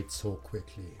saturate so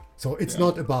quickly. So it's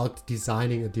not about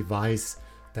designing a device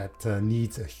that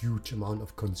needs a huge amount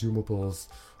of consumables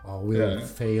or will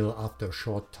fail after a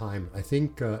short time. I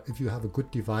think if you have a good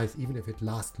device, even if it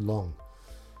lasts long,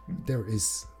 there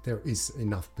is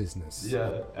enough business.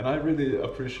 Yeah, and I really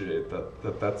appreciate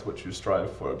that's what you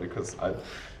strive for, because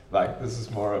this is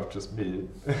more of just me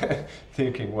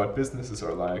thinking what businesses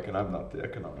are like, and I'm not the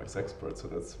economics expert, so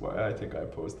that's why I think I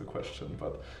posed the question.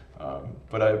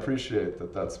 But I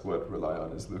appreciate that's what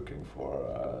Relyon is looking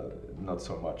for. Not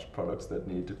so much products that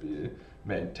need to be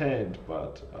maintained,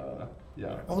 but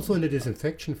yeah. Also in the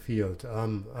disinfection field,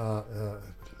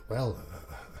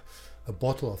 a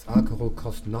bottle of alcohol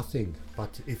costs nothing,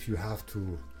 but if you have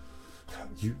to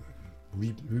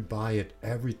buy it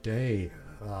every day,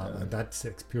 and that's the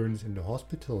experience in the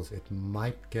hospitals, it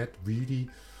might get really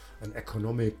an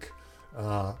economic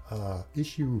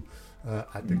issue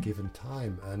at a given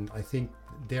time. And I think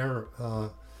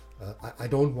I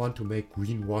don't want to make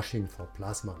greenwashing for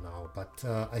plasma now, but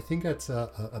I think that's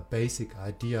a basic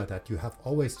idea, that you have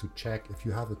always to check if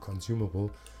you have a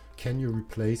consumable, can you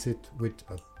replace it with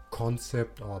a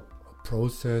concept or a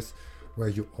process where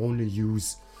you only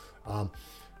use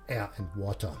air and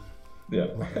water. Yeah,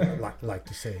 like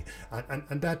to say,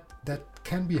 and that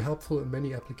can be helpful in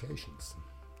many applications.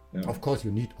 Yeah. Of course,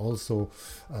 you need also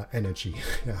energy,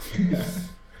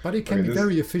 but it can be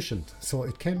very efficient. So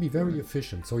it can be very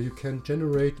efficient. So you can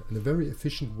generate in a very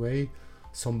efficient way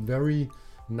some very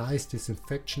nice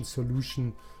disinfection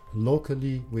solution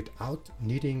locally without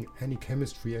needing any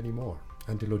chemistry anymore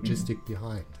and the logistic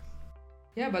behind.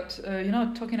 Yeah, but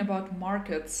talking about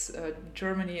markets,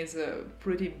 Germany is a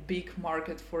pretty big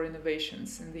market for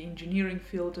innovations in the engineering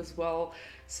field as well.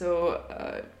 So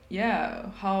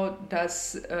how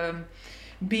does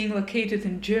being located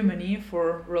in Germany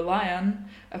for Relyon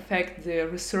affect the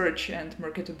research and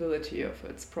marketability of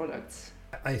its products?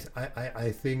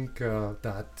 I think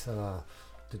that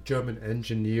the German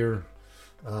engineer,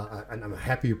 and I'm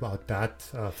happy about that.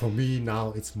 For me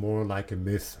now, it's more like a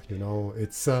myth.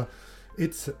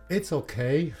 It's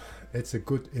okay. It's a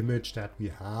good image that we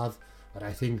have, but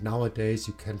I think nowadays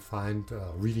you can find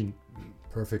really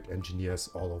perfect engineers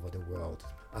all over the world.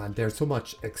 And there's so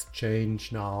much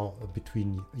exchange now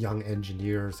between young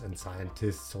engineers and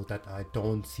scientists, so that I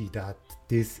don't see that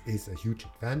this is a huge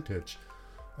advantage.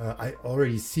 I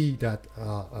already see that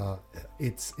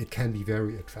it can be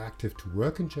very attractive to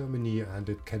work in Germany, and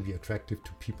it can be attractive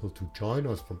to people to join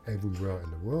us from everywhere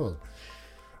in the world.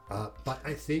 But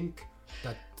I think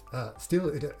that still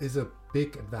it is a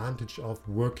big advantage of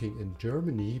working in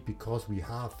Germany, because we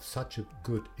have such a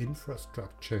good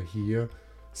infrastructure here,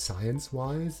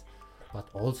 science-wise, but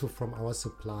also from our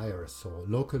suppliers. So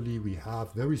locally we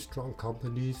have very strong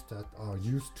companies that are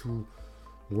used to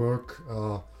work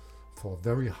for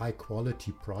very high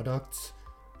quality products,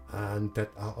 and that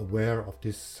are aware of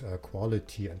this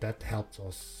quality, and that helps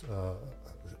us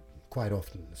quite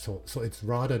often. So it's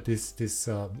rather this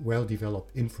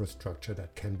well-developed infrastructure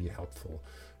that can be helpful.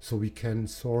 So we can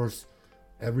source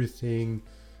everything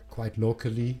quite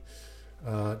locally.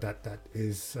 That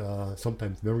is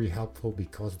sometimes very helpful,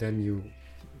 because then you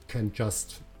can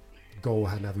just go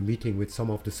and have a meeting with some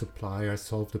of the suppliers,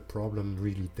 solve the problem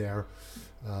really there.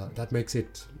 That makes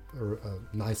it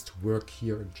nice to work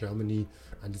here in Germany,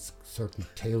 and it's a certain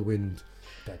tailwind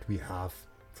that we have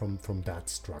from that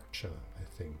structure, I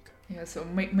think. Yeah, so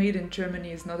made in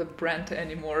Germany is not a brand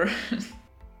anymore.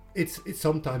 It's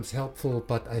sometimes helpful,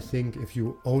 but I think if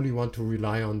you only want to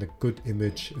rely on the good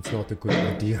image, it's not a good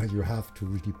idea. You have to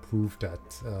really prove that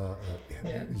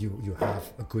you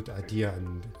have a good idea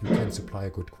and you can supply a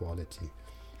good quality.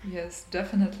 Yes,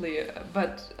 definitely.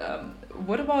 But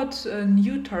what about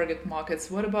new target markets?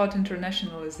 What about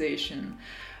internationalization?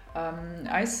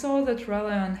 I saw that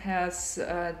Relyon has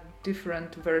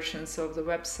different versions of the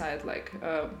website, like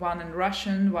one in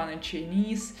Russian, one in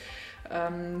Chinese.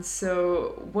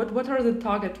 So what are the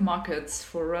target markets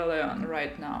for Relyon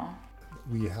right now?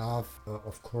 We have,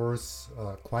 of course,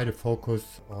 quite a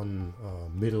focus on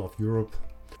middle of Europe.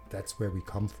 That's where we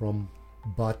come from.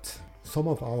 But some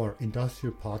of our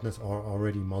industrial partners are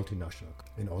already multinational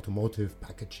in automotive,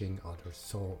 packaging, others.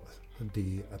 So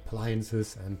the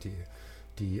appliances and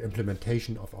the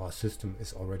implementation of our system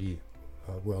is already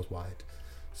worldwide.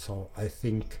 So I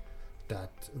think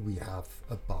that we have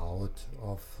about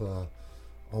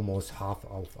almost half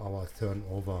of our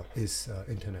turnover is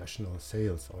international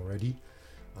sales already.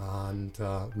 And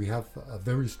we have a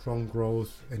very strong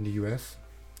growth in the US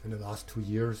in the last 2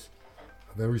 years,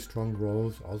 a very strong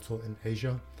growth also in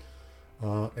Asia,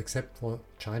 except for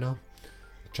China.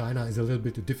 China is a little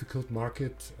bit a difficult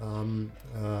market.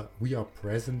 We are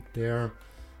present there,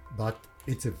 but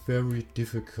it's a very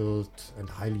difficult and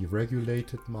highly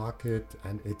regulated market,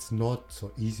 and it's not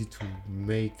so easy to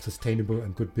make sustainable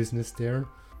and good business there.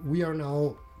 We are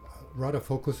now rather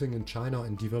focusing in China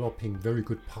and developing very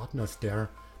good partners there,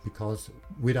 because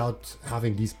without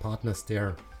having these partners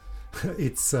there,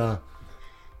 it's a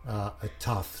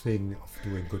tough thing of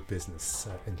doing good business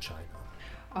in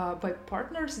China. By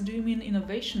partners, do you mean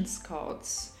innovation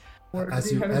scouts?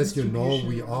 As you know,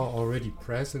 we are already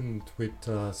present with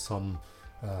some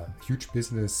huge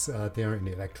business there in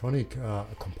the electronic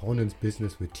components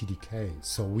business with TDK.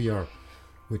 So we are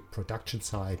with production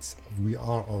sites. We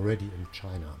are already in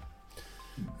China,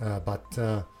 but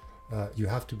you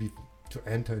have to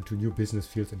enter into new business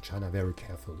fields in China very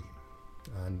carefully,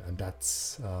 and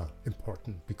that's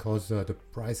important, because the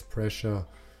price pressure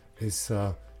is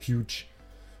huge,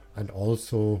 and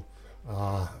also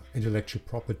intellectual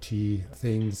property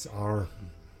things are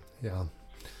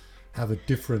have a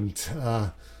different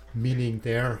meaning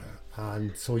there,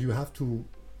 and so you have to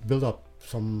build up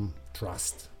some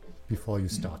trust before you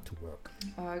start to work.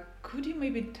 Could you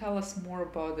maybe tell us more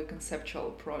about the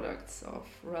conceptual products of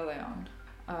Relyon?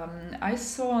 I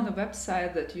saw on the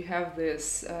website that you have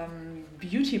this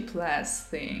beauty plus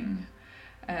thing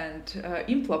and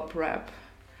implant prep.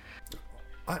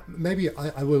 I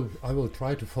will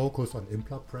try to focus on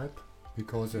implant prep,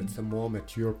 because it's a more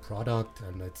mature product,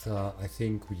 and it's I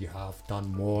think we have done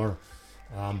more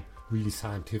really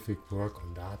scientific work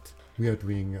on that. We are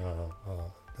doing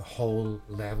a whole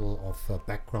level of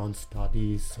background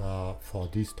studies for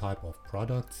these type of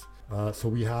products. So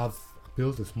we have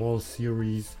built a small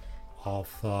series of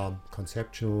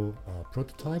conceptual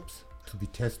prototypes to be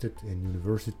tested in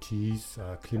universities,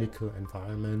 clinical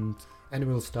environment,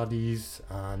 animal studies,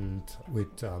 and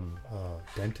with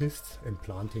dentists,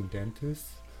 implanting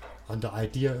dentists. And the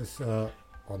idea is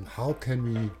on how can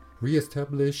we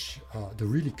re-establish the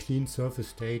really clean surface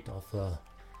state of a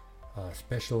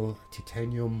special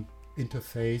titanium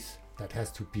interface that has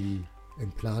to be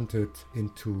implanted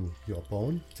into your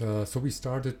bone. So we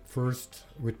started first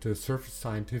with the surface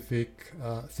scientific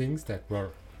things that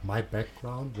were my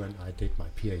background when I did my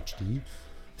PhD.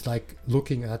 It's like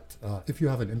looking at if you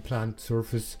have an implant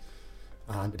surface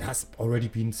and it has already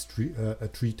been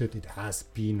treated, it has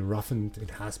been roughened,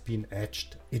 it has been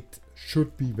etched, it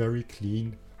should be very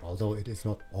clean, although it is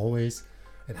not always.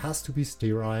 It has to be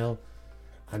sterile.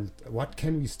 And what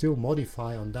can we still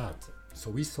modify on that? So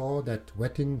we saw that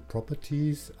wetting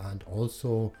properties and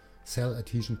also cell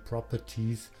adhesion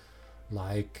properties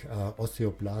like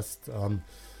osteoblast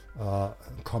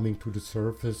coming to the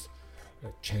surface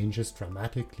changes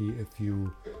dramatically if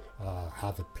you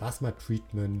have a plasma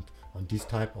treatment on this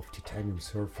type of titanium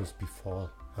surface before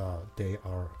they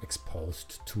are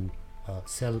exposed to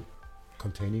cell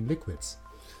containing liquids.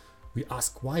 We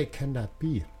ask, why can that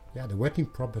be? Yeah, the wetting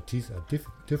properties are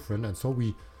different, and so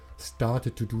we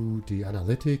started to do the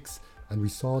analytics, and we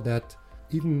saw that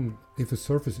even if a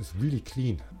surface is really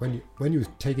clean, when you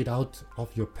take it out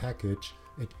of your package,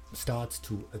 it starts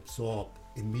to absorb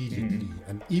immediately,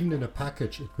 and even in a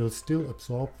package it will still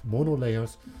absorb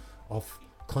monolayers of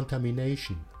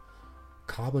contamination,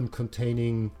 carbon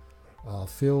containing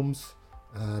films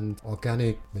and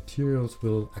organic materials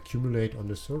will accumulate on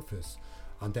the surface.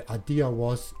 And the idea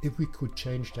was, if we could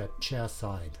change that chair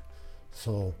side,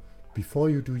 so before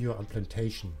you do your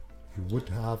implantation, you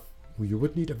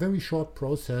would need a very short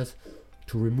process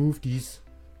to remove these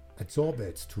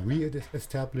adsorbates, to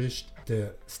re-establish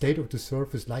the state of the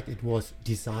surface like it was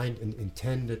designed and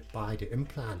intended by the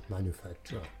implant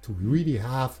manufacturer, to really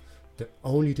have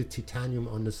only the titanium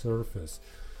on the surface.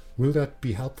 Will that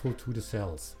be helpful to the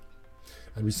cells?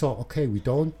 And we saw, okay, we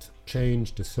don't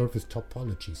change the surface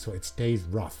topology, so it stays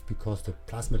rough because the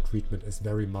plasma treatment is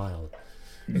very mild.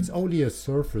 It's only a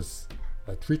surface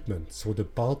treatment, so the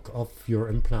bulk of your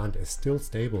implant is still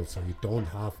stable, so you don't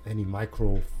have any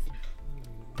micro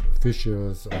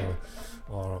fissures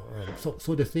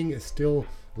so the thing is still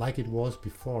like it was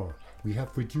before. We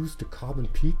have reduced the carbon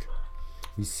peak,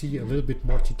 we see a little bit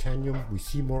more titanium, we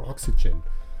see more oxygen,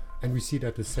 and we see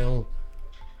that the cell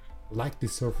like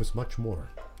this surface much more.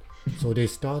 So they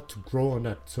start to grow on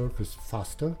that surface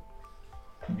faster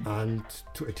and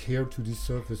to adhere to this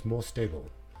surface more stable.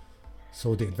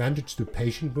 So the advantage to the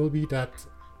patient will be that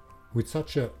with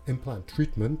such an implant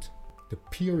treatment, the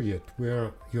period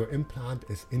where your implant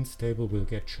is unstable will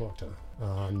get shorter.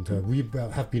 And we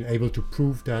have been able to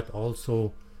prove that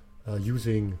also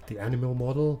using the animal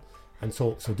model. And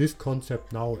so this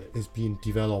concept now is being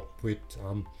developed with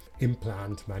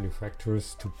implant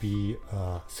manufacturers to be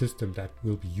a system that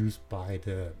will be used by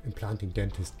the implanting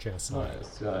dentist chairs.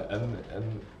 Nice, yeah,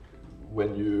 and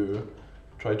when you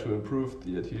try to improve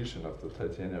the adhesion of the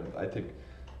titanium, I think,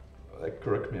 like,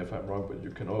 correct me if I'm wrong, but you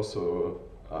can also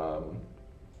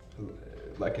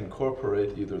like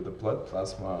incorporate either the blood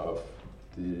plasma of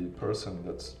the person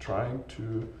that's trying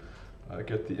to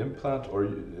get the implant, or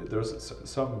there's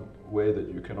some way that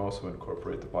you can also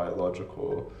incorporate the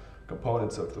biological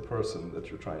components of the person that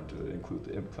you're trying to include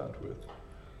the implant with?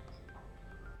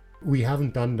 We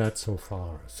haven't done that so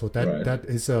far, so that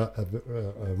is a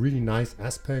really nice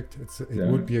aspect. It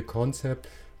would be a concept,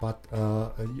 but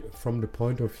from the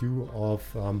point of view of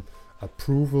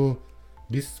approval,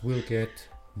 this will get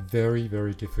very,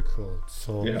 very difficult.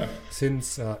 So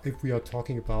since if we are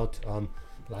talking about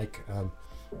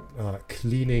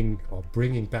cleaning or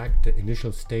bringing back the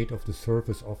initial state of the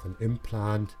surface of an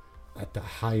implant at the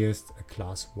highest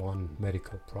class 1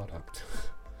 medical product.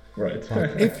 Right.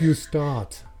 But if you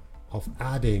start of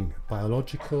adding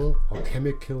biological or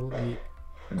chemically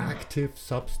active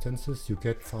substances, you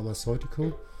get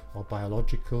pharmaceutical or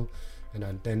biological, and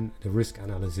then the risk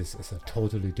analysis is a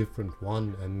totally different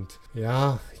one. And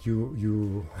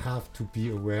you have to be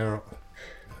aware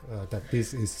that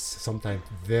this is sometimes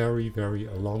very, very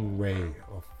a long way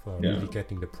of really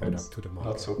getting the product to the market.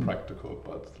 Not so practical,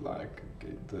 but like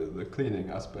the cleaning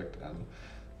aspect and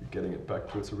getting it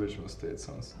back to its original state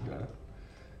sounds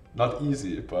not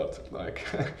easy, but like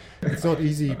it's not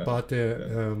easy, but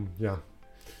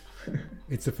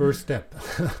it's the first step.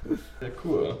 Yeah,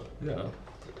 cool. Yeah,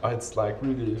 it's like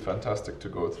really fantastic to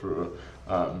go through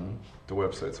the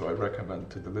website. So I recommend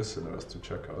to the listeners to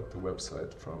check out the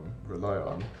website from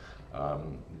Relyon.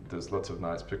 There's lots of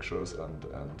nice pictures and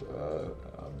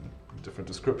different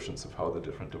descriptions of how the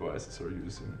different devices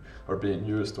are being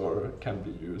used or can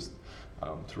be used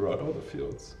throughout all the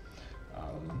fields.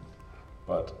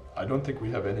 But I don't think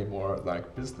we have any more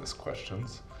like business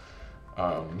questions.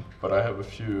 But I have a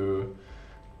few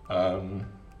kind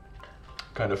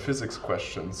of physics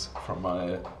questions from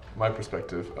my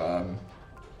perspective.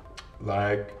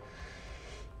 Like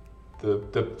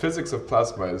the physics of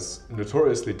plasma is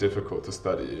notoriously difficult to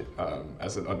study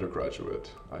as an undergraduate,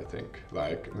 I think.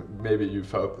 Like maybe you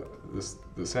felt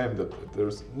the same, that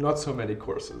there's not so many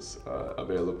courses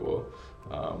available.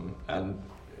 And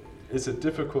is it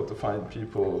difficult to find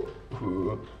people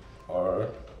who are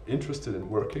interested in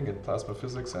working in plasma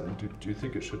physics, and do you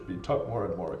think it should be taught more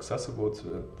and more accessible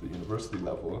to the university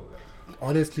level?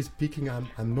 Honestly speaking,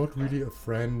 I'm not really a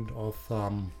friend of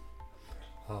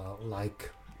like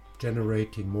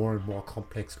generating more and more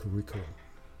complex curriculum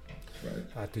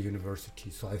at the university.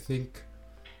 So I think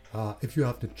if you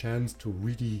have the chance to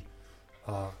really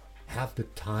have the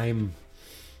time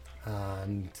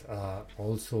and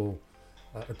also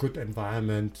a good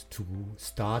environment to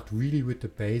start really with the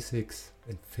basics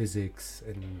in physics,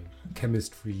 in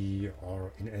chemistry,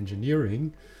 or in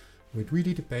engineering, with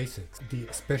really the basics, the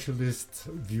specialist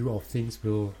view of things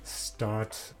will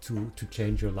start to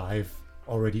change your life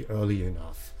already early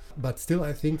enough. But still,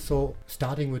 I think so,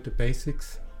 starting with the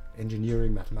basics,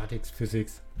 engineering, mathematics,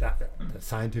 physics, the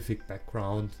scientific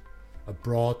background, a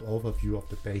broad overview of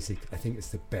the basic, I think is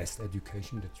the best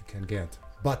education that you can get.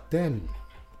 But then,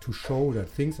 to show that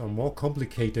things are more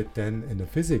complicated than in a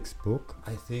physics book,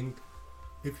 I think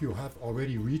if you have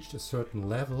already reached a certain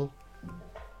level,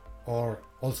 or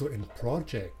also in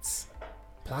projects,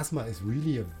 plasma is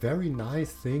really a very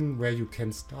nice thing where you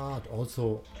can start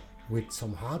also with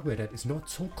some hardware that is not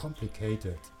so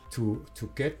complicated to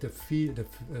get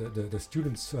the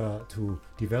students to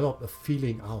develop a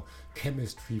feeling how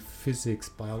chemistry, physics,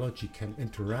 biology can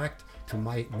interact, to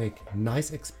make nice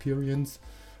experience,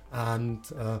 and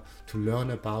to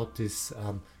learn about this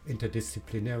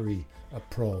interdisciplinary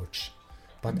approach.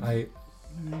 But I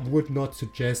would not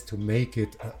suggest to make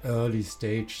it an early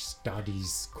stage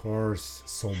studies course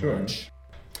so much,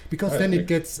 because then it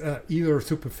gets either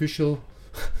superficial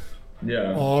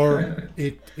or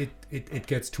it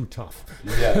gets too tough.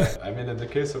 Yeah, I mean, in the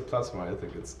case of plasma, I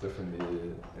think it's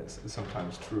definitely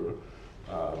sometimes true.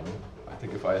 I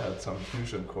think if I had some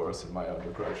fusion course in my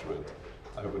undergraduate,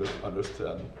 I would have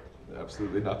understood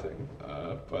absolutely nothing.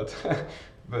 But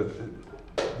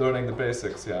learning the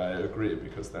basics, I agree,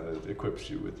 because then it equips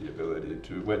you with the ability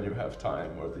to, when you have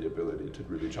time or the ability to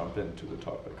really jump into the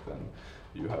topic, then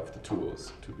you have the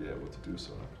tools to be able to do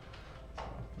so.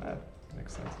 That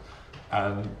makes sense.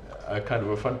 And kind of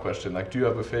a fun question, like, do you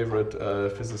have a favorite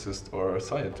physicist or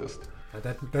scientist?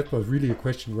 That was really a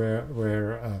question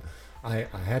where I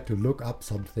had to look up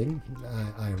something.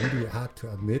 I really had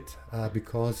to admit,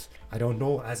 because I don't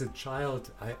know, as a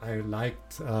child I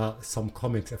liked some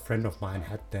comics. A friend of mine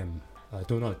had them,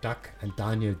 Donald Duck and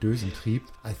Daniel Dösentrieb,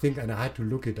 I think, and I had to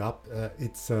look it up.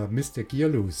 It's Mr.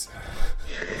 Gearloose.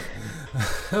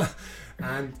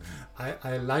 And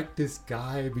I liked this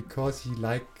guy because he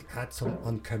had some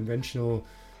unconventional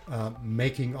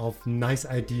making of nice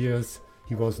ideas.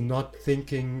 He was not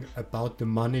thinking about the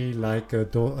money like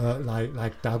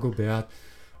Dagobert.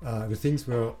 The things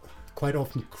were quite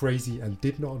often crazy and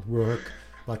did not work,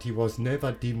 but he was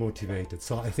never demotivated.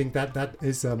 So I think that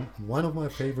is one of my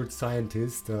favorite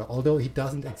scientists, although he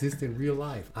doesn't exist in real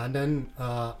life. And then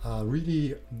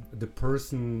really the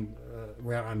person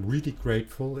where I'm really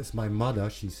grateful is my mother.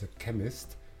 She's a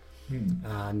chemist,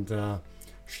 and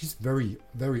she's very,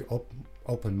 very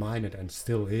open-minded and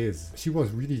still is. She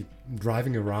was really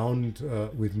driving around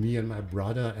with me and my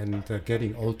brother and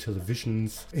getting old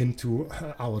televisions into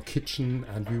our kitchen,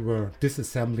 and we were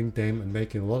disassembling them and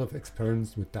making a lot of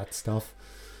experiments with that stuff.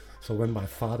 So when my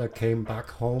father came back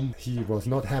home, he was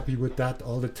not happy with that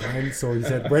all the time. So he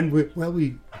said, when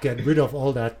we get rid of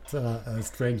all that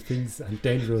strange things and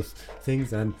dangerous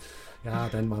things, and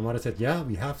then my mother said,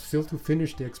 we have still to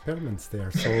finish the experiments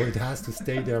there, so it has to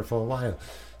stay there for a while.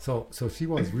 So she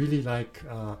was really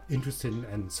interested in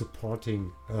and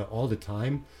supporting all the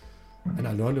time, and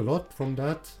I learned a lot from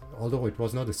that. Although it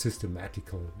was not a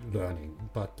systematical learning,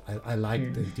 but I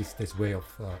liked this way of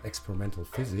experimental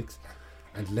physics.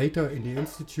 And later in the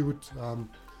institute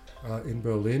in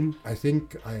Berlin, I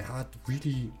think I had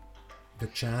really the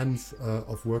chance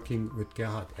of working with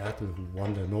Gerhard Ertl, who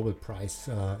won the Nobel Prize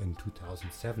in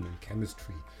 2007 in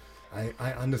chemistry.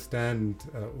 I understand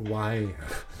why,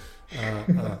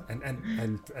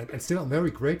 and still I'm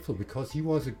very grateful, because he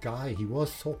was a guy, he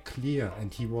was so clear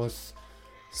and he was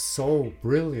so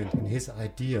brilliant in his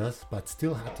ideas, but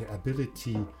still had the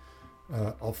ability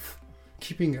of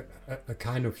keeping a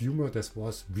kind of humor that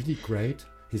was really great.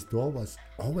 His door was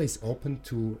always open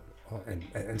to,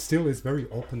 and still is very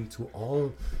open to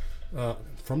all,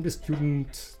 from the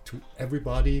student to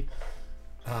everybody.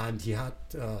 And he had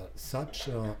such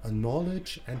a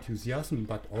knowledge, enthusiasm,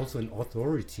 but also an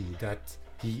authority that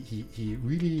he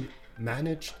really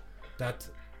managed that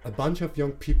a bunch of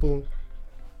young people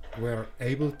were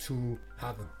able to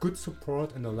have a good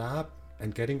support in the lab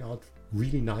and getting out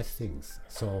really nice things,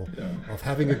 of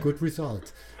having a good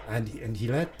result, and he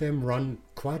let them run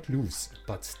quite loose,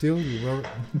 but still we were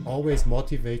always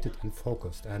motivated and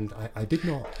focused. And I don't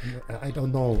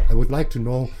know, I would like to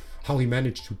know how he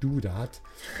managed to do that,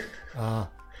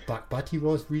 but he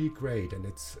was really great, and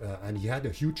and he had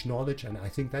a huge knowledge, and I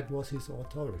think that was his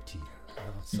authority.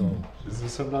 This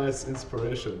is a nice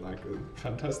inspiration, like a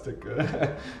fantastic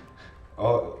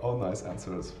all nice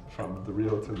answers, from the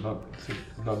real to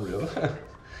non-real.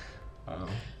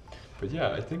 But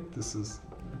I think this is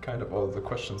kind of all the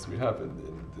questions we have in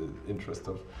the interest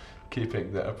of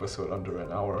keeping the episode under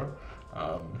an hour.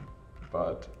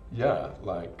 But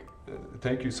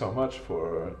thank you so much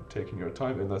for taking your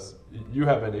time. Unless you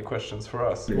have any questions for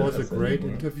us. It was a great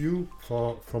interview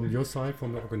from your side,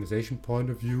 from the organization point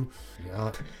of view.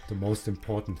 The most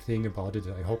important thing about it,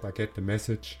 I hope I get the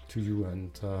message to you,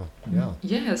 and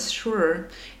Yes, sure.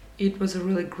 It was a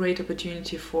really great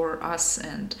opportunity for us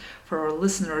and for our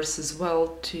listeners as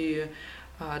well to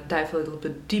dive a little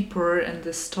bit deeper in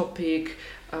this topic,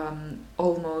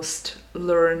 almost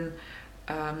learn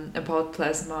about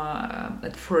plasma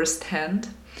at first hand.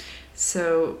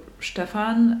 So,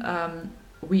 Stefan,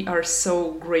 we are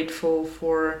so grateful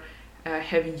for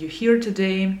having you here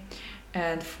today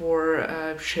and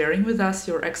for sharing with us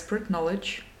your expert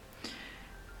knowledge.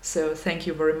 So, thank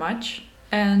you very much.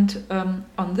 And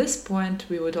on this point,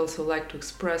 we would also like to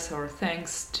express our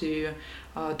thanks to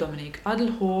Dominik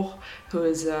Adelhoch, who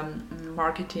is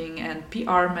marketing and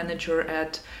PR manager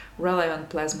at Relyon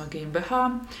Plasma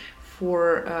GmbH,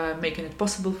 for making it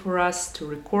possible for us to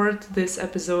record this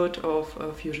episode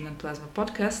of Fusion and Plasma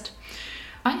podcast.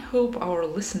 I hope our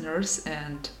listeners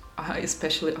and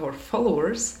especially our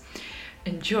followers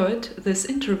enjoyed this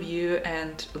interview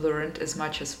and learned as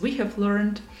much as we have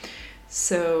learned.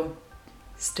 So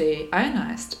stay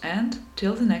ionized, and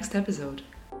till the next episode.